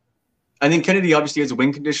mean, I think Kennedy obviously has a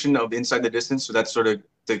win condition of inside the distance, so that's sort of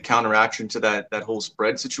the counteraction to that whole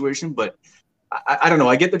spread situation. But I don't know.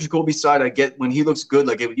 I get the Jacoby side. I get when he looks good.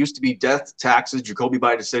 Like, it used to be death, taxes, Jacoby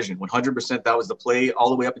by decision. 100% that was the play all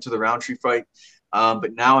the way up into the Roundtree fight.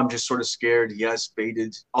 But now I'm just sort of scared. He has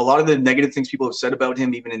faded. A lot of the negative things people have said about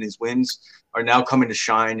him, even in his wins, are now coming to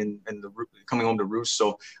shine and coming home to roost.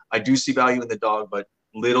 So I do see value in the dog, but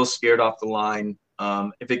little scared off the line.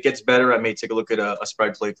 If it gets better, I may take a look at a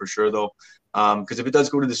spread play for sure, though, because if it does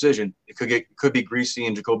go to decision, it could be greasy,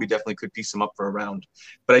 and Jacoby definitely could piece him up for a round.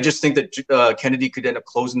 But I just think that Kennedy could end up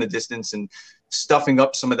closing the distance and stuffing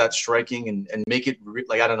up some of that striking and make it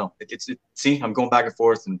like, I don't know. See, I'm going back and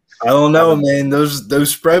forth, and I don't know, man.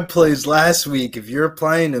 Those spread plays last week, if you're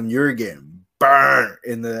playing them, you're getting burnt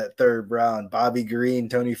in the 3rd round. Bobby Green,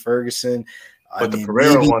 Tony Ferguson. But the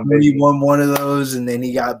Pereira one, he won one of those, and then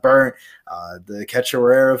he got burnt. The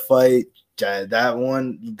Cachoeira fight, that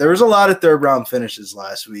one. There was a lot of 3rd round finishes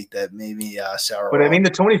last week that made me sour. But I mean, the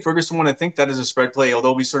Tony Ferguson one, I think that is a spread play.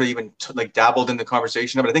 Although we sort of even dabbled in the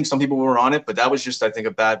conversation of it, I think some people were on it, but that was just, I think,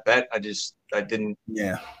 a bad bet. I didn't.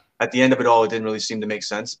 Yeah. At the end of it all, it didn't really seem to make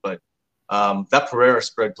sense. But that Pereira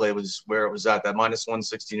spread play was where it was at. That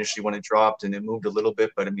 -160 initially when it dropped, and it moved a little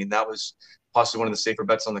bit. But I mean, that was possibly one of the safer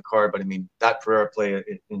bets on the card. But I mean, that Pereira play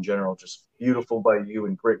in general, just beautiful by you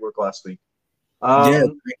and great work last week. Yeah,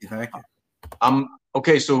 thank you.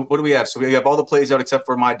 Okay, so what do we have? So we have all the plays out except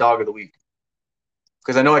for my dog of the week.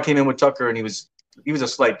 Because I know I came in with Tucker, and he was a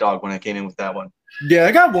slight dog when I came in with that one. Yeah,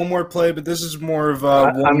 I got one more play, but this is more of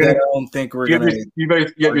one that I don't think we're going to – You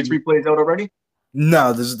have your 3 plays out already?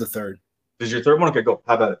 No, this is the 3rd. This is your 3rd one? Okay, go.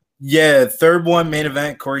 How about it? Yeah, 3rd one, main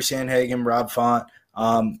event, Corey Sandhagen, Rob Font.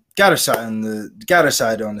 Got a side on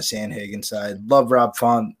the Sandhagen side. Love Rob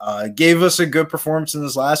Font. Gave us a good performance in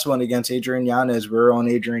this last one against Adrian Yanez. We were on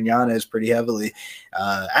Adrian Yanez pretty heavily.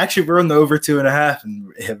 Actually, we're on the over 2.5,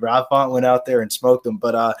 and Rob Font went out there and smoked them.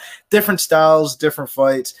 But different styles, different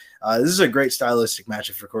fights. This is a great stylistic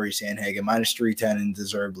matchup for Corey Sandhagen, -310 and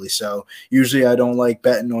deservedly so. Usually I don't like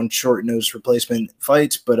betting on short nose replacement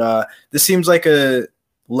fights, but this seems like a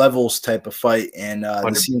levels type of fight, and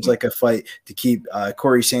this seems like a fight to keep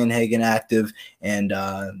Corey Sandhagen active. And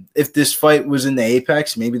if this fight was in the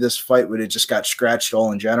Apex, maybe this fight would have just got scratched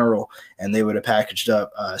all in general, and they would have packaged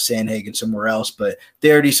up Sandhagen somewhere else. But they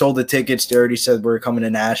already sold the tickets. They already said we're coming to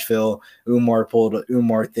Nashville. Umar pulled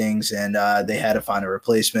Umar things, and they had to find a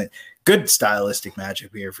replacement. Good stylistic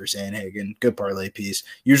matchup here for Sandhagen. Good parlay piece.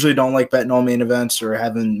 Usually don't like betting on main events or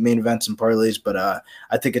having main events and parlays, but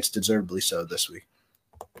I think it's deservedly so this week.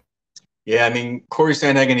 Yeah, I mean, Corey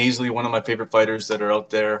Sandhagen, easily one of my favorite fighters that are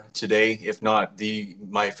out there today, if not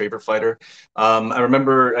my favorite fighter. I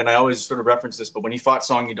remember, and I always sort of reference this, but when he fought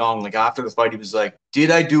Song Yadong, like after the fight, he was like,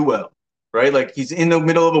 did I do well? Right? Like, he's in the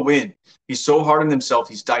middle of a win. He's so hard on himself.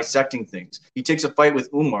 He's dissecting things. He takes a fight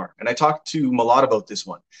with Umar, and I talked to Malad about this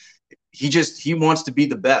one. He wants to be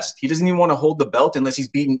the best. He doesn't even want to hold the belt unless he's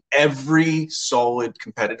beaten every solid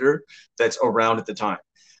competitor that's around at the time.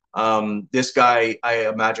 This guy, I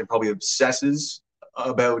imagine, probably obsesses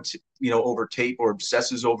about, over tape, or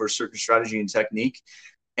obsesses over certain strategy and technique.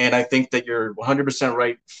 And I think that you're 100%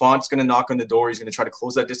 right. Font's going to knock on the door. He's going to try to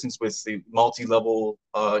close that distance with the multi-level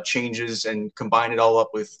changes and combine it all up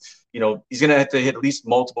with, he's going to have to hit at least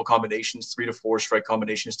multiple combinations, 3 to 4 strike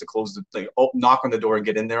combinations to close knock on the door and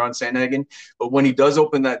get in there on Sandhagen. But when he does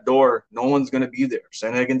open that door, no one's going to be there.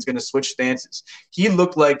 Sandhagen's going to switch stances. He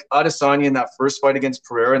looked like Adesanya in that first fight against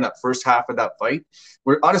Pereira in that first half of that fight,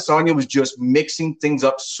 where Adesanya was just mixing things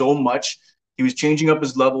up so much. He was changing up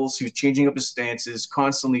his levels. He was changing up his stances,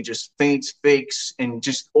 constantly just feints, fakes, and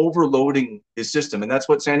just overloading his system. And that's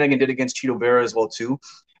what Sandhagen did against Cheeto Vera as well, too.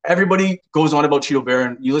 Everybody goes on about Cheeto Vera,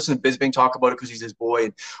 and you listen to Bisbing talk about it because he's his boy.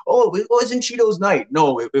 And, it wasn't Cheeto's night.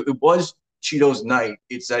 No, it was Cheeto's night.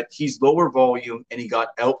 It's that he's lower volume, and he got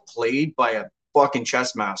outplayed by a fucking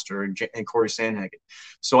chess master and Corey Sandhagen.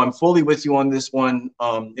 So I'm fully with you on this one.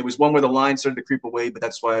 It was one where the line started to creep away, but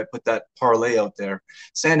that's why I put that parlay out there.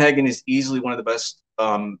 Sandhagen is easily one of the best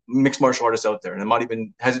mixed martial artists out there. And I'm not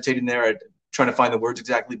even hesitating there, trying to find the words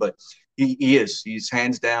exactly, but he is. He's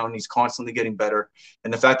hands down. He's constantly getting better.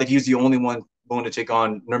 And the fact that he's the only one willing to take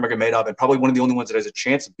on Nurmagomedov, and probably one of the only ones that has a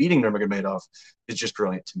chance of beating Nurmagomedov, is just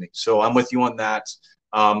brilliant to me. So I'm with you on that.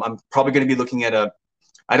 I'm probably going to be looking at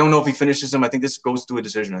I don't know if he finishes him. I think this goes to a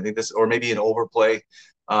decision. I think this, or maybe an overplay.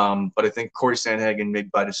 But I think Corey Sandhagen made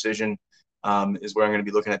by decision is where I'm going to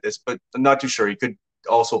be looking at this. But I'm not too sure. He could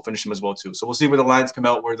also finish him as well too. So we'll see where the lines come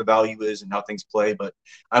out, where the value is, and how things play. But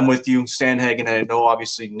I'm with you, Sandhagen. And I know,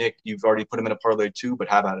 obviously, Nick, you've already put him in a parlay too. But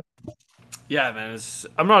have at it. Yeah, man.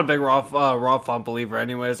 I'm not a big Rob Font believer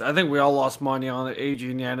anyways. I think we all lost money on the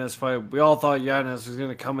Adrian Yanez fight. We all thought Yanez was going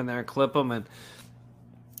to come in there and clip him, and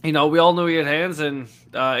we all knew he had hands, and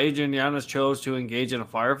Adrian Yanez chose to engage in a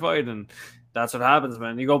firefight, and that's what happens,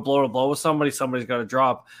 man. You go blow to blow with somebody, somebody's got to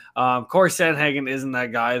drop. Corey Sandhagen isn't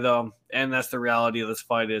that guy, though, and that's the reality of this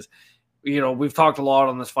fight is, we've talked a lot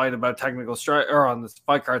on this fight about technical strike, or on this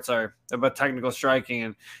fight card, about technical striking,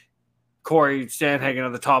 and Corey Sandhagen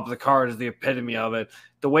at the top of the card is the epitome of it.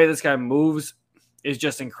 The way this guy moves is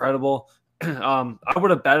just incredible. I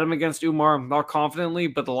would have bet him against Umar, not confidently,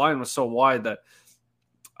 but the line was so wide that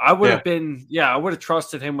I would have I would have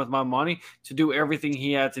trusted him with my money to do everything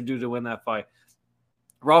he had to do to win that fight.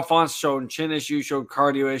 Rob Font's showed chin issues, showed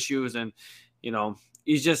cardio issues, and, I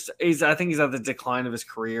think he's at the decline of his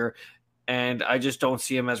career, and I just don't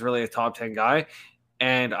see him as really a top 10 guy.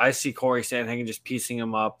 And I see Corey Sandhagen just piecing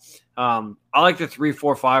him up. I like the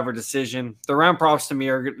 3-4-5 or decision. The round props to me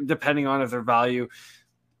are depending on if their value.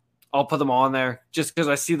 I'll put them on there just because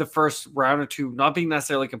I see the first round or two not being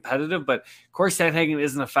necessarily competitive, but Corey Sandhagen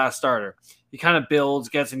isn't a fast starter. He kind of builds,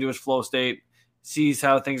 gets into his flow state, sees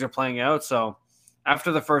how things are playing out. So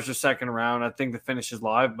after the first or second round, I think the finish is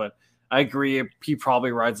live, but I agree he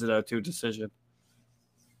probably rides it out to a decision.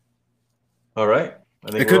 All right.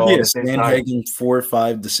 It could be a Sandhagen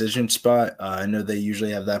 4-5 decision spot. I know they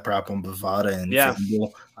usually have that prop on Bovada and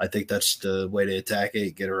FanDuel. I think that's the way to attack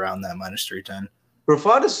it, get around that minus 310.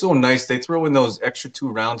 Bovada's so nice. They throw in those extra 2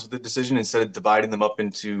 rounds with the decision instead of dividing them up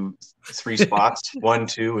into 3 spots, 1,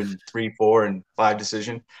 2, and 3, 4, and 5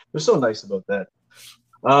 decision. They're so nice about that.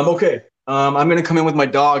 Okay. I'm going to come in with my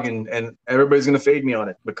dog, and everybody's going to fade me on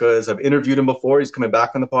it because I've interviewed him before. He's coming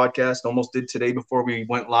back on the podcast. Almost did today before we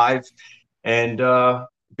went live. And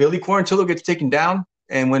Billy Quarantillo gets taken down.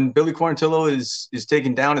 And when Billy Quarantillo is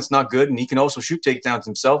taken down, it's not good. And he can also shoot takedowns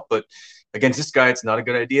himself. But against this guy, it's not a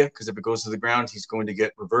good idea because if it goes to the ground, he's going to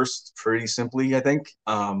get reversed pretty simply, I think.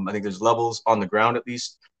 I think there's levels on the ground at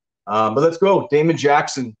least. But let's go. Damon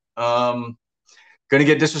Jackson going to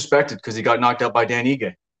get disrespected because he got knocked out by Dan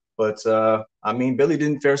Ige. But, Billy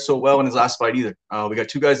didn't fare so well in his last fight either. We got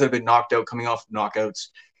 2 guys that have been knocked out coming off knockouts.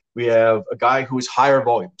 We have a guy who is higher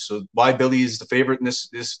volume. So why Billy is the favorite in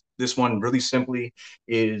this one really simply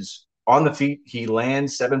is on the feet, he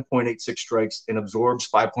lands 7.86 strikes and absorbs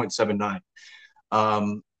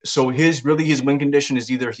 5.79. So his win condition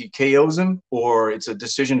is either he KOs him or it's a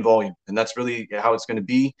decision volume. And that's really how it's going to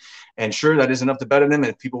be. And sure, that is enough to bet on him.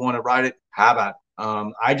 And if people want to ride it, have at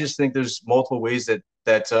it. I just think there's multiple ways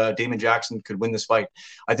that Damon Jackson could win this fight.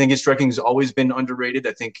 I think his striking has always been underrated.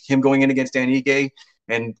 I think him going in against Dan Ige,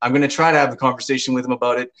 and I'm going to try to have a conversation with him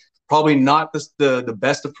about it. Probably not the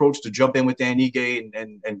best approach to jump in with Dan Ige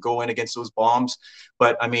and go in against those bombs.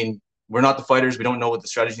 But, we're not the fighters. We don't know what the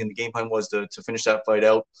strategy and the game plan was to finish that fight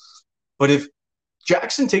out. But if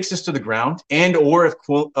Jackson takes this to the ground or if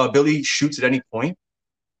Billy shoots at any point,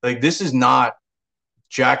 this is not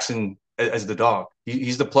Jackson as the dog.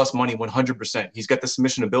 He's the plus money 100%. He's got the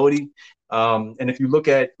submission ability. And if you look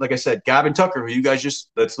at, like I said, Gavin Tucker, who you guys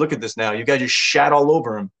let's look at this now. You guys just shat all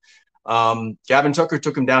over him. Gavin Tucker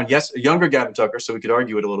took him down. Yes, a younger Gavin Tucker, so we could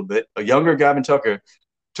argue it a little bit. A younger Gavin Tucker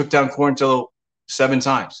took down Quarantillo 7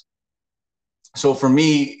 times. So for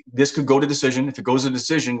me, this could go to decision. If it goes to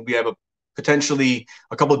decision, we have potentially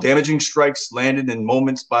a couple of damaging strikes landed in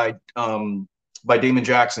moments by Damon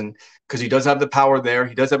Jackson, because he does have the power there.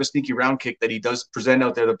 He does have a sneaky round kick that he does present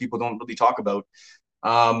out there that people don't really talk about.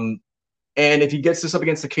 And if he gets this up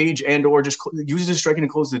against the cage and or just uses his striking to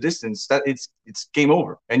close the distance, that it's game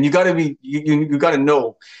over. And you got to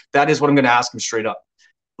know that is what I'm going to ask him straight up.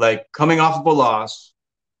 Like, coming off of a loss,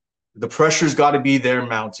 the pressure's got to be there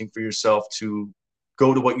mounting for yourself to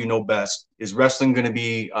go to what you know best. Is wrestling going to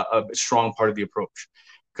be a strong part of the approach?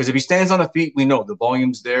 Because if he stands on the feet, we know the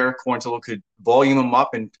volume's there. Quarantillo could volume him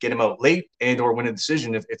up and get him out late and or win a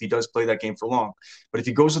decision if he does play that game for long. But if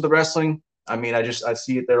he goes to the wrestling, I mean, I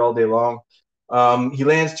see it there all day long. He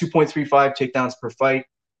lands 2.35 takedowns per fight.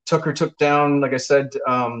 Tucker took down, like I said,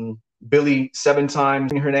 Billy 7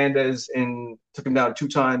 times. Hernandez took him down 2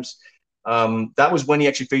 times. That was when he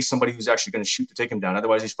actually faced somebody who's actually going to shoot to take him down.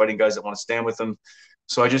 Otherwise, he's fighting guys that want to stand with him.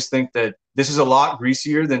 So I just think that this is a lot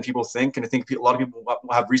greasier than people think. And I think a lot of people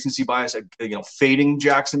will have recency bias, fading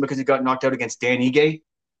Jackson because he got knocked out against Dan Ige.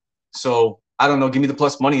 So I don't know, give me the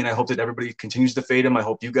plus money, and I hope that everybody continues to fade him. I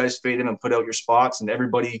hope you guys fade him and put out your spots, and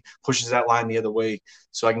everybody pushes that line the other way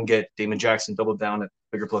so I can get Damon Jackson doubled down at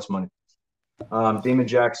bigger plus money. Damon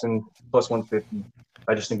Jackson plus 150.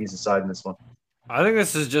 I just think he's the side in this one. I think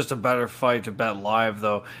this is just a better fight to bet live,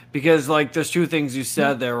 though, because there's 2 things you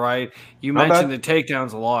said there, right? You mentioned the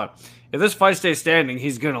takedowns a lot. If this fight stays standing,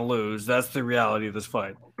 he's going to lose. That's the reality of this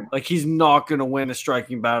fight. He's not going to win a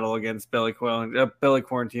striking battle against Billy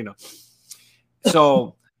Quarantillo.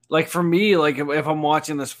 So, for me, if I'm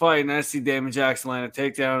watching this fight and I see Damon Jackson land a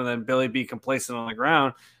takedown and then Billy be complacent on the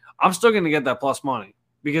ground, I'm still going to get that plus money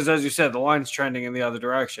because, as you said, the line's trending in the other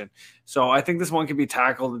direction. So I think this one can be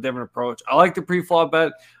tackled a different approach. I like the pre-flop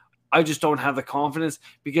bet. I just don't have the confidence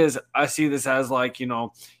because I see this as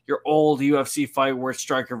your old UFC fight where it's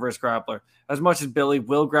striker versus grappler. As much as Billy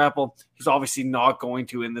will grapple, he's obviously not going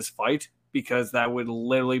to in this fight, because that would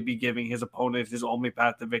literally be giving his opponent his only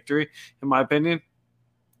path to victory, in my opinion.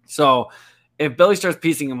 So if Billy starts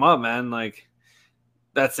piecing him up, man,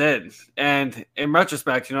 that's it. And in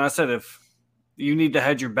retrospect, I said if you need to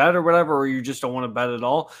hedge your bet or whatever, or you just don't want to bet at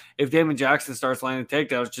all, if Damon Jackson starts landing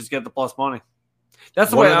takedowns, just get the plus money.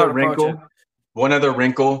 That's the way I would approach it. One other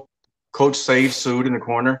wrinkle, Coach Saif Sood in the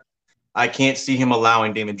corner. I can't see him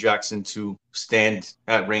allowing Damon Jackson to stand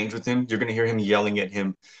at range with him. You're going to hear him yelling at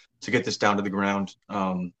him to get this down to the ground.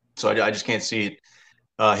 So I just can't see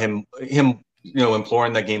it. Him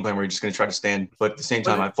imploring that game plan where he's just going to try to stand. But at the same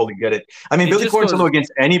time, I fully get it. I mean, Billy Quarantillo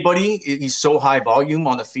against anybody, he's so high volume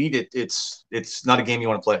on the feet. It's not a game you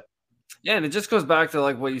want to play. Yeah, and it just goes back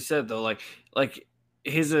to what you said though.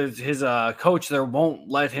 His coach there won't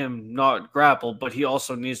let him not grapple, but he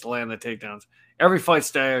also needs to land the takedowns. Every fight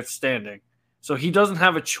starts standing. So he doesn't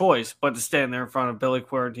have a choice but to stand there in front of Billy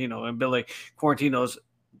Quarantillo, and Billy Quarantillo's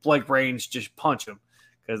range just punch him,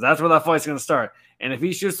 because that's where that fight's going to start. And if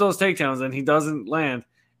he shoots those takedowns and he doesn't land,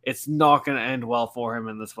 it's not going to end well for him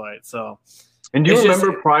in this fight. So, and do you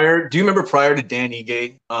remember prior to Dan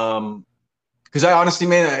Ige? Because I honestly,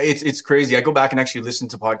 man, it's crazy. I go back and actually listen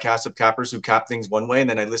to podcasts of cappers who cap things one way, and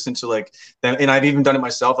then I listen to them, and I've even done it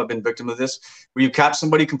myself. I've been victim of this, where you cap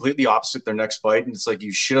somebody completely opposite their next fight, and it's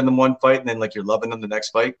you shit on them one fight, and then you're loving them the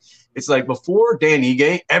next fight. It's before Dan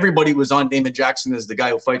Ige, everybody was on Damon Jackson as the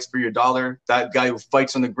guy who fights for your dollar, that guy who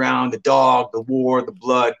fights on the ground, the dog, the war, the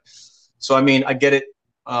blood. So I mean, I get it.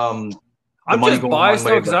 I'm just biased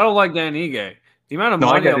though because I don't like Dan Ige. The amount of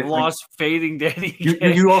money I've lost fading Danny.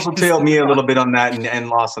 You also tailed me a little bit on that and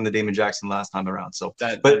lost on the Damon Jackson last time around. So,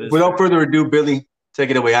 but without further ado, Billy, take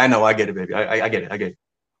it away. I know, I get it, baby. I get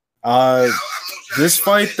it. This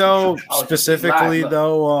fight though, specifically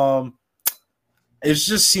though, it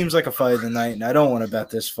just seems like a fight of the night, and I don't want to bet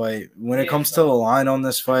this fight. When it comes to the line on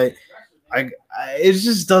this fight, it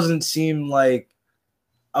just doesn't seem like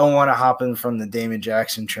I want to hop in from the Damon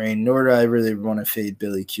Jackson train, nor do I really want to fade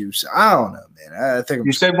Billy Q. So I don't know, man. I think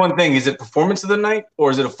you said one thing. Is it performance of the night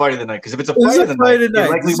or is it a fight of the night? Because if it's a fight of the night, it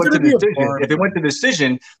likely went to decision. If it went to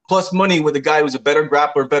decision, plus money with a guy who's a better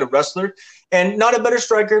grappler, better wrestler, and not a better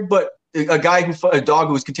striker, but a dog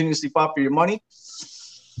who was continuously fought for your money.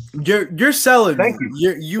 You're selling. Thank me.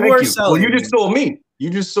 you. You are selling. Well, you just sold me. You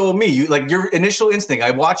just sold me. Your initial instinct.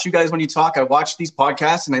 I watch you guys when you talk. I watch these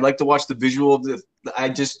podcasts, and I like to watch the visual of the. I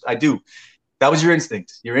do. That was your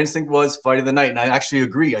instinct. Your instinct was fight of the night, and I actually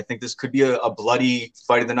agree. I think this could be a bloody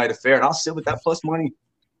fight of the night affair, and I'll sit with that plus money,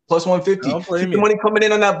 plus 150. Keep the money coming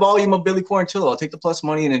in on that volume of Billy Quarantillo. I'll take the plus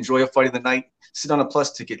money and enjoy a fight of the night. Sit on a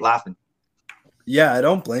plus ticket, laughing. Yeah, I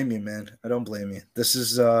don't blame you, man. I don't blame you. This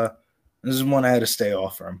is one I had to stay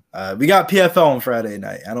off from. We got PFL on Friday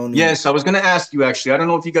night. I don't need Yes, I was going to ask you, actually. I don't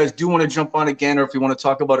know if you guys do want to jump on again or if you want to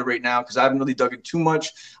talk about it right now because I haven't really dug in too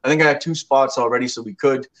much. I think I have 2 spots already, so we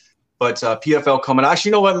could. But PFL coming. Actually,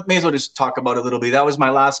 you know what? May as well just talk about it a little bit. That was my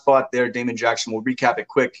last spot there, Damon Jackson. We'll recap it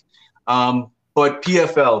quick. But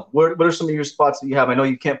PFL, what are some of your spots that you have? I know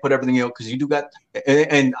you can't put everything out because you do got –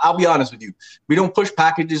 and I'll be honest with you. We don't push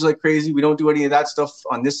packages like crazy. We don't do any of that stuff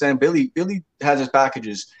on this end. Billy has his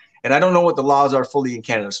packages. And I don't know what the laws are fully in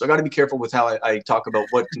Canada. So I got to be careful with how I talk about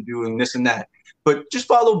what to do and this and that. But just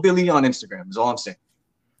follow Billy on Instagram is all I'm saying.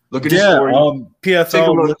 Look at his story.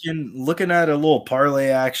 PFL looking at a little parlay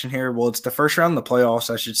action here. Well, it's the first round of the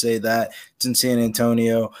playoffs, I should say that. It's in San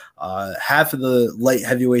Antonio. Half of the light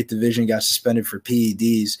heavyweight division got suspended for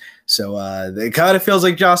PEDs. So it kind of feels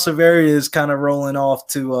like Josh Silveria is kind of rolling off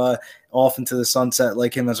into the sunset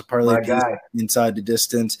like him as a parlay piece inside the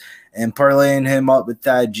distance. And parlaying him up with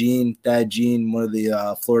Thad Jean, one of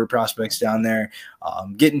the Florida prospects down there,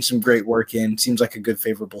 getting some great work in. Seems like a good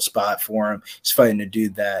favorable spot for him. He's fighting a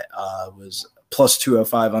dude that was plus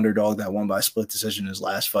 205 underdog that won by split decision in his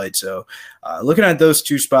last fight. So looking at those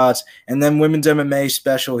 2 spots. And then women's MMA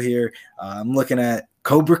special here, I'm looking at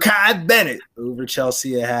Cobra Kai Bennett over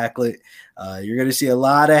Chelsea Hackett. You're going to see a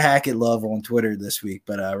lot of Hackett love on Twitter this week,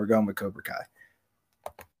 but we're going with Cobra Kai.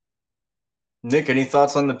 Nick, any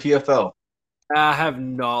thoughts on the PFL? I have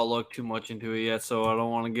not looked too much into it yet, so I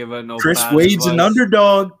don't want to give it no. Chris Wade's an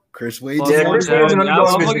underdog. Chris Wade's an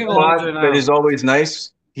underdog that is always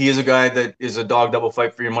nice. He is a guy that is a dog double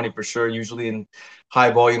fight for your money for sure, usually in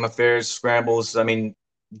high volume affairs, scrambles. I mean,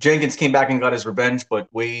 Jenkins came back and got his revenge, but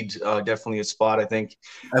Wade definitely a spot, I think.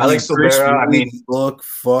 I like Silveira. Look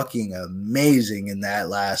fucking amazing in that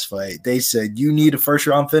last fight. They said, you need a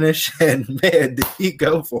first-round finish, and, man, did he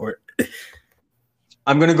go for it.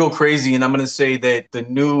 I'm going to go crazy, and I'm going to say that the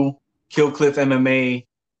new Killcliff MMA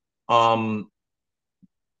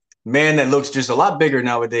man that looks just a lot bigger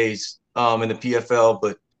nowadays in the PFL,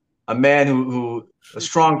 but a man who a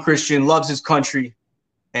strong Christian, loves his country,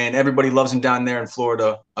 and everybody loves him down there in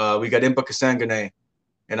Florida. We got Impa Kasangane,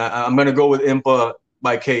 and I'm going to go with Impa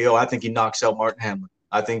by KO. I think he knocks out Martin Hamlin.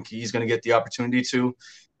 I think he's going to get the opportunity to.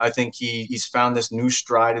 I think he's found this new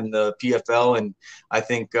stride in the PFL, and I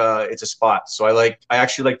think it's a spot. So I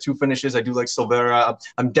actually like 2 finishes. I do like Silveira.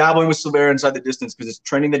 I'm dabbling with Silveira inside the distance because it's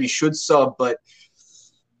trending that he should sub, but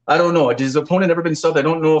I don't know. Has his opponent ever been subbed? I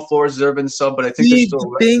don't know if Flores has ever been subbed, but I think there's still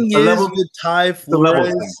the thing is with Ty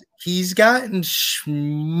Flores, he's gotten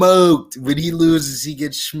smoked. When he loses, he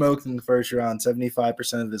gets smoked in the first round.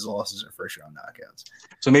 75% of his losses are first round knockouts.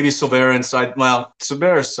 So maybe Silveira inside. Well,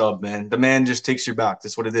 Silveira sub, man. The man just takes your back.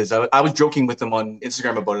 That's what it is. I was joking with him on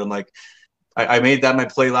Instagram about it. I'm like, I made that my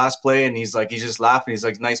last play, and he's just laughing. He's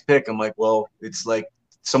like, nice pick. I'm like, well, it's like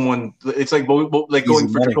going for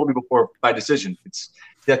Jacoby before by decision. It's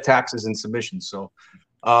death, taxes, and submission. So,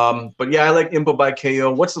 but yeah, I like Impa by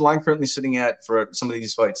KO. What's the line currently sitting at for some of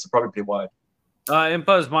these fights? They're probably pretty wide.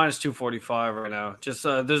 Impa is minus 245 right now. Just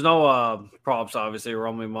there's no props, obviously. We're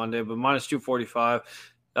only Monday, but minus 245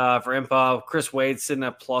 for Impa. Chris Wade sitting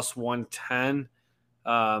at plus 110.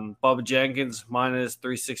 Bubba Jenkins minus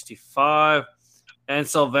 365, and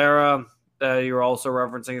Silveira you're also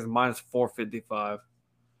referencing is minus 455.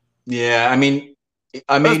 Yeah, I mean just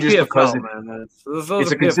PFL, because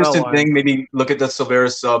it's a consistent thing. Maybe look at the Silveira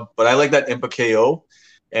sub, but I like that Impa KO.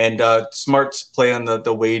 And smart play on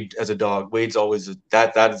the Wade as a dog. Wade's always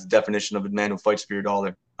that is the definition of a man who fights for your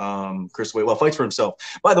dollar. Chris Wade, fights for himself.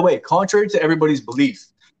 By the way, contrary to everybody's belief,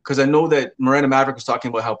 because I know that Miranda Maverick was talking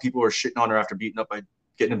about how people were shitting on her after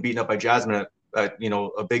getting beaten up by Jasmine at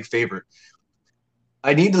a big favorite.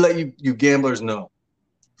 I need to let you gamblers know,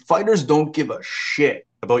 fighters don't give a shit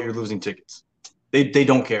about your losing tickets. They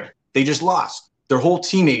don't care. They just lost. Their whole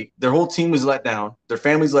team was let down. Their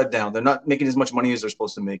family's let down. They're not making as much money as they're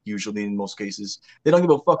supposed to make, usually in most cases. They don't give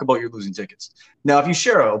a fuck about your losing tickets. Now, if you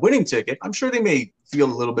share a winning ticket, I'm sure they may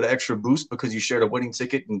feel a little bit of extra boost because you shared a winning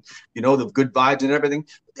ticket and, the good vibes and everything.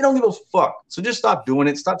 But they don't give a fuck. So just stop doing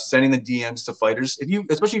it. Stop sending the DMs to fighters.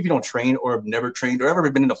 Especially if you don't train or have never trained or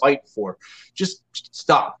ever been in a fight before, just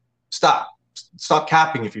stop. Stop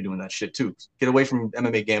capping if you're doing that shit too. Get away from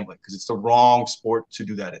MMA gambling because it's the wrong sport to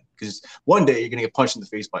do that in. Because one day you're gonna get punched in the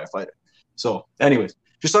face by a fighter. So, anyways,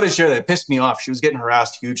 just thought I'd share that. It pissed me off. She was getting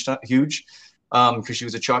harassed huge, because she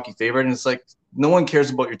was a chalky favorite, and it's like no one cares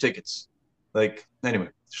about your tickets. Anyway,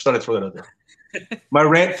 just thought I'd throw that out there. My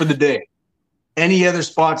rant for the day. Any other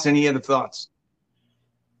spots? Any other thoughts?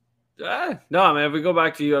 No, man. If we go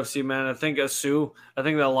back to UFC, man, I think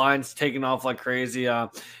that line's taking off like crazy.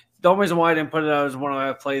 the only reason why I didn't put it out as one of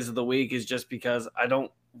my plays of the week is just because I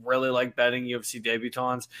don't really like betting UFC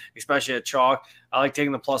debutants, especially at chalk. I like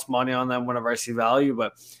taking the plus money on them whenever I see value,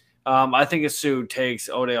 but I think Asu takes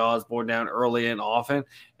Ode Osborne down early and often,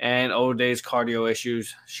 and Ode's cardio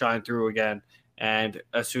issues shine through again, and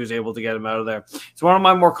Asu is able to get him out of there. It's one of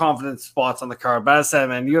my more confident spots on the card. But as I said,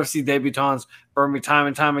 man, UFC debutants burn me time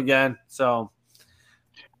and time again. So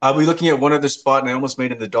I'll be looking at one other spot, and I almost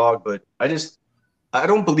made it the dog, but I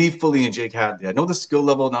don't believe fully in Jake Hadley. I know the skill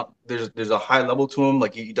level, there's a high level to him,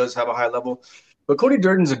 like he does have a high level. But Cody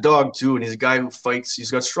Durden's a dog too, and he's a guy who fights. He's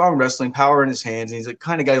got strong wrestling power in his hands, and he's the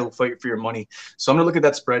kind of guy who'll fight for your money. So I'm gonna look at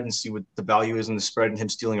that spread and see what the value is in the spread and him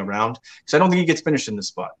stealing around, because I don't think he gets finished in this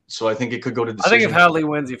spot. So I think it could go to decision. I think if Hadley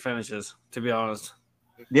wins, he finishes. To be honest.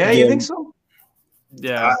 Yeah, you think so?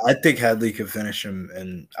 Yeah, I think Hadley could finish him,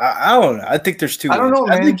 and I don't know. I think there's two. I don't know,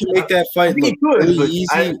 man. Hadley can make that fight look really easy,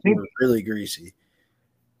 I think really greasy.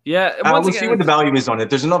 Yeah, we'll see what the value is on it.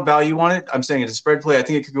 There's enough value on it. I'm saying it's a spread play. I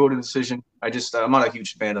think it could go to decision. I'm not a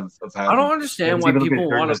huge fan of Hadley. I don't understand why people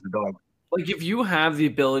want to. Like, if you have the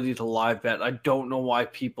ability to live bet, I don't know why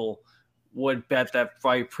people would bet that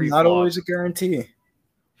fight pre-flop. Not always a guarantee.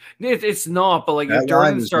 It's not, but like that if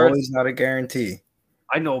Durden line is starts, always not a guarantee.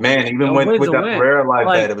 I know, man. Even with that rare live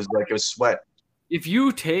bet, it was sweat. If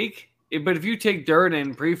you take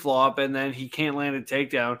Durden pre-flop and then he can't land a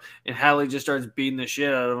takedown and Hadley just starts beating the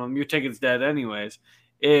shit out of him, your ticket's dead anyways.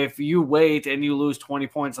 If you wait and you lose 20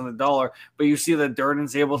 points on the dollar, but you see that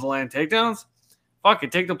Durden's able to land takedowns, fuck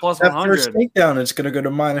it, take the plus 100. That first takedown, it's going to go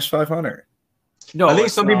to minus 500. No, I think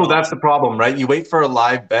some people, that's the problem, right? You wait for a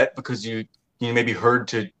live bet because you maybe heard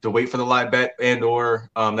to wait for the live bet, and or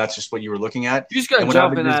that's just what you were looking at. You just got to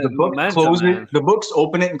jump in that momentum, the books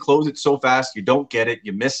open it and close it so fast, you don't get it,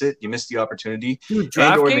 you miss it, you miss the opportunity. Dude,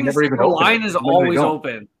 DraftKings, the line is always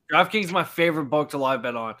open. DraftKings is my favorite book to live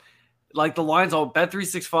bet on. Like the lines all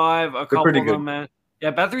Bet365, a couple of them, man.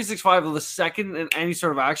 Yeah, Bet365, the second any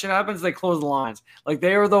sort of action happens, they close the lines. Like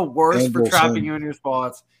they are the worst for trapping you in your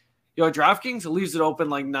spots. Yo, DraftKings leaves it open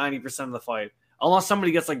like 90% of the fight. Unless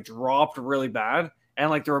somebody gets like dropped really bad and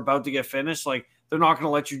like they're about to get finished, like they're not going to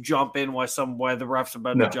let you jump in while the ref's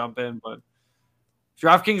about to jump in. But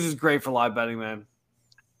DraftKings is great for live betting, man.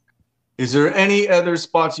 Is there any other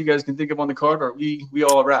spots you guys can think of on the card, or we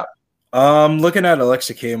all wrap? Looking at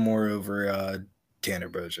Alexa Kamore over Tanner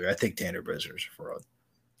Boser. I think Tanner Boser is a fraud.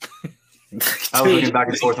 I was looking back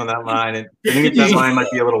and forth on that line, and I think that line might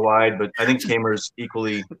be a little wide, but I think Kamer's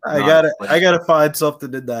equally. I gotta find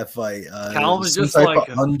something in that fight. Calvin's some just type like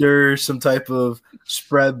of under, some type of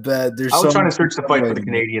spread bet. I was trying to search the fight for the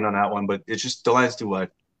Canadian on that one, but it's just the line's too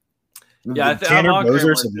wide. Yeah, Tanner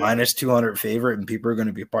Boser's a minus 200 favorite, and people are going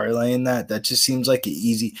to be parlaying that. That just seems like an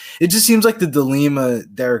easy. It just seems like the Delima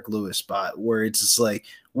Derek Lewis spot, where it's just like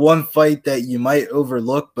one fight that you might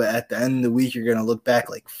overlook, but at the end of the week you're going to look back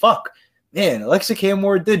like, fuck. Man, Alexa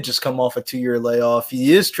Kamore did just come off a 2-year layoff.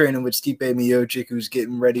 He is training with Stipe Miocic, who's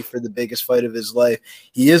getting ready for the biggest fight of his life.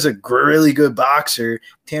 He is a really good boxer.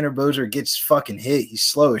 Tanner Boser gets fucking hit. He's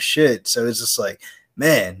slow as shit. So it's just like,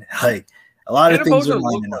 man, like a lot Tanner of things Boser are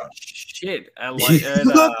lining like up. Shit at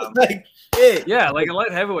like shit. Yeah, like a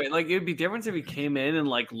light heavyweight. Like it'd be different if he came in and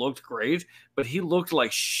like looked great, but he looked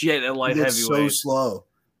like shit at light heavyweight. So slow.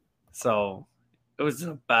 So it was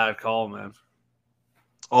a bad call, man.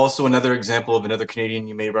 Also, another example of another Canadian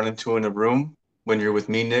you may run into in a room when you're with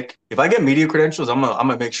me, Nick. If I get media credentials, I'm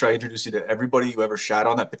gonna make sure I introduce you to everybody you ever shat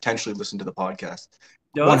on that potentially listened to the podcast.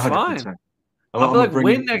 Yo, that's 100%. Fine. I'll be like,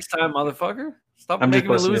 win next time, motherfucker. Stop making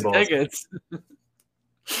me lose tickets.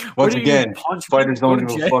 Once again, fighters don't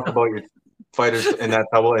give a fuck about your fighters, and that's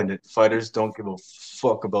how we'll end it. Fighters don't give a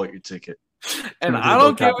fuck about your ticket. And I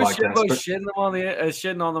don't give a shit about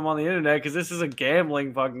shitting on them on the internet, because this is a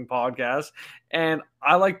gambling fucking podcast, and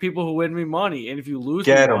I like people who win me money. And if you lose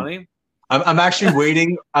me money, I'm actually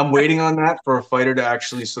waiting. I'm waiting on that for a fighter to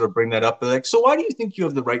actually sort of bring that up. They're like, so why do you think you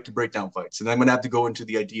have the right to break down fights? And I'm going to have to go into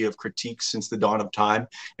the idea of critiques since the dawn of time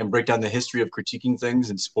and break down the history of critiquing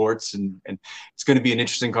things in sports. And it's going to be an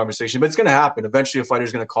interesting conversation, but it's going to happen. Eventually a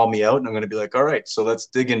fighter's going to call me out and I'm going to be like, all right, so let's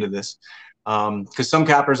dig into this. Because some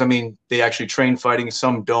cappers, I mean, they actually train fighting.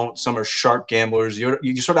 Some don't. Some are sharp gamblers.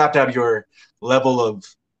 You sort of have to have your level of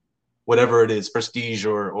whatever it is, prestige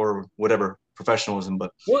or whatever. Professionalism,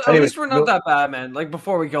 but well, at least we're not that bad, man. Like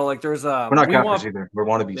before we go, like there's we're not cappers either. We're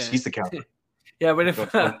wannabes. Yeah. He's the capper. Yeah, but if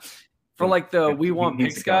for like the we want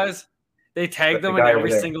picks guys, they tag them in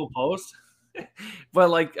every single post. But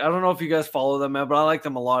like, I don't know if you guys follow them, man, but I like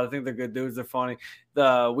them a lot. I think they're good dudes. They're funny.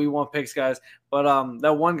 The We Want Picks guys. But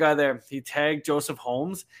that one guy there, he tagged Joseph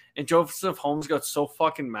Holmes, and Joseph Holmes got so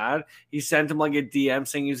fucking mad. He sent him like a DM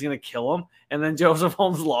saying he was gonna kill him, and then Joseph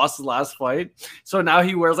Holmes lost his last fight. So now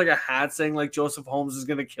he wears like a hat saying like Joseph Holmes is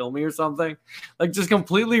gonna kill me or something. Like just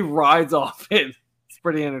completely rides off it. It's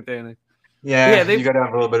pretty entertaining. Yeah, you got to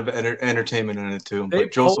have a little bit of entertainment in it too. They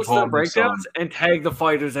but Joseph post their Holmes breakdowns and tag the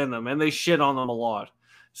fighters in them, and they shit on them a lot.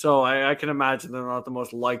 So I can imagine they're not the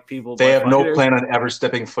most liked people. They have fighters. no plan on ever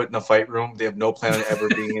stepping foot in a fight room. They have no plan on ever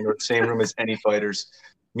being in the same room as any fighters.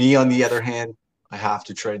 Me, on the other hand, I have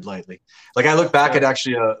to tread lightly. Like I look back at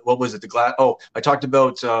actually, what was it? I talked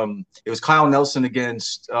about it was Kyle Nelson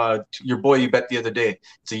against your boy you bet the other day.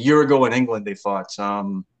 It's a year ago in England they fought.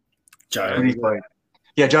 Jai Herbert.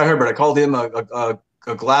 Yeah, Jai Herbert. I called him a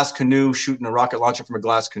glass canoe shooting a rocket launcher from a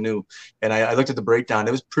glass canoe, and I looked at the breakdown.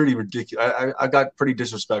 It was pretty ridiculous. I got pretty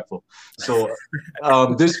disrespectful. So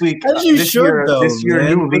this week, as you should, this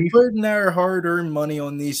year, we're putting our hard-earned money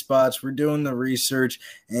on these spots. We're doing the research,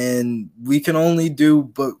 and we can only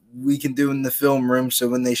do what we can do in the film room. So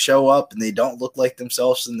when they show up and they don't look like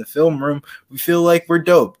themselves in the film room, we feel like we're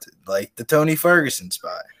doped, like the Tony Ferguson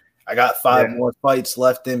spot. I got 5 more fights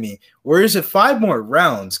left in me. Or is it 5 more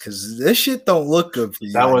rounds? Because this shit don't look good for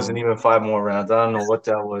you. That wasn't even 5 more rounds. I don't know what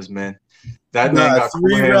that was, man. That man got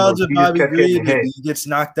 3 rounds of Bobby Green, and he gets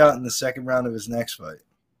knocked out in the second round of his next fight.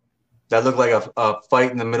 That looked like a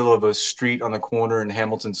fight in the middle of a street on the corner in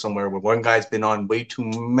Hamilton somewhere where one guy's been on way too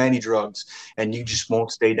many drugs and you just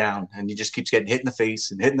won't stay down and he just keeps getting hit in the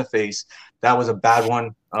face and hit in the face. That was a bad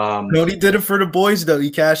one. He did it for the boys, though.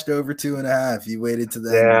 He cashed over 2.5. He waited to the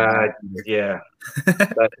end. Yeah.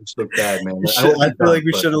 That just looked bad, man. I feel like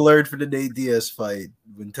we should have learned for the Nate Diaz fight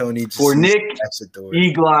when Tony just for Nick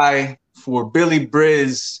Eagle, for Billy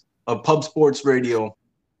Briz of Pub Sports Radio.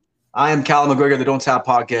 I am Callum McGregor, the Don't Tap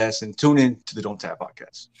Podcast, and tune in to the Don't Tap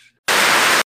Podcast.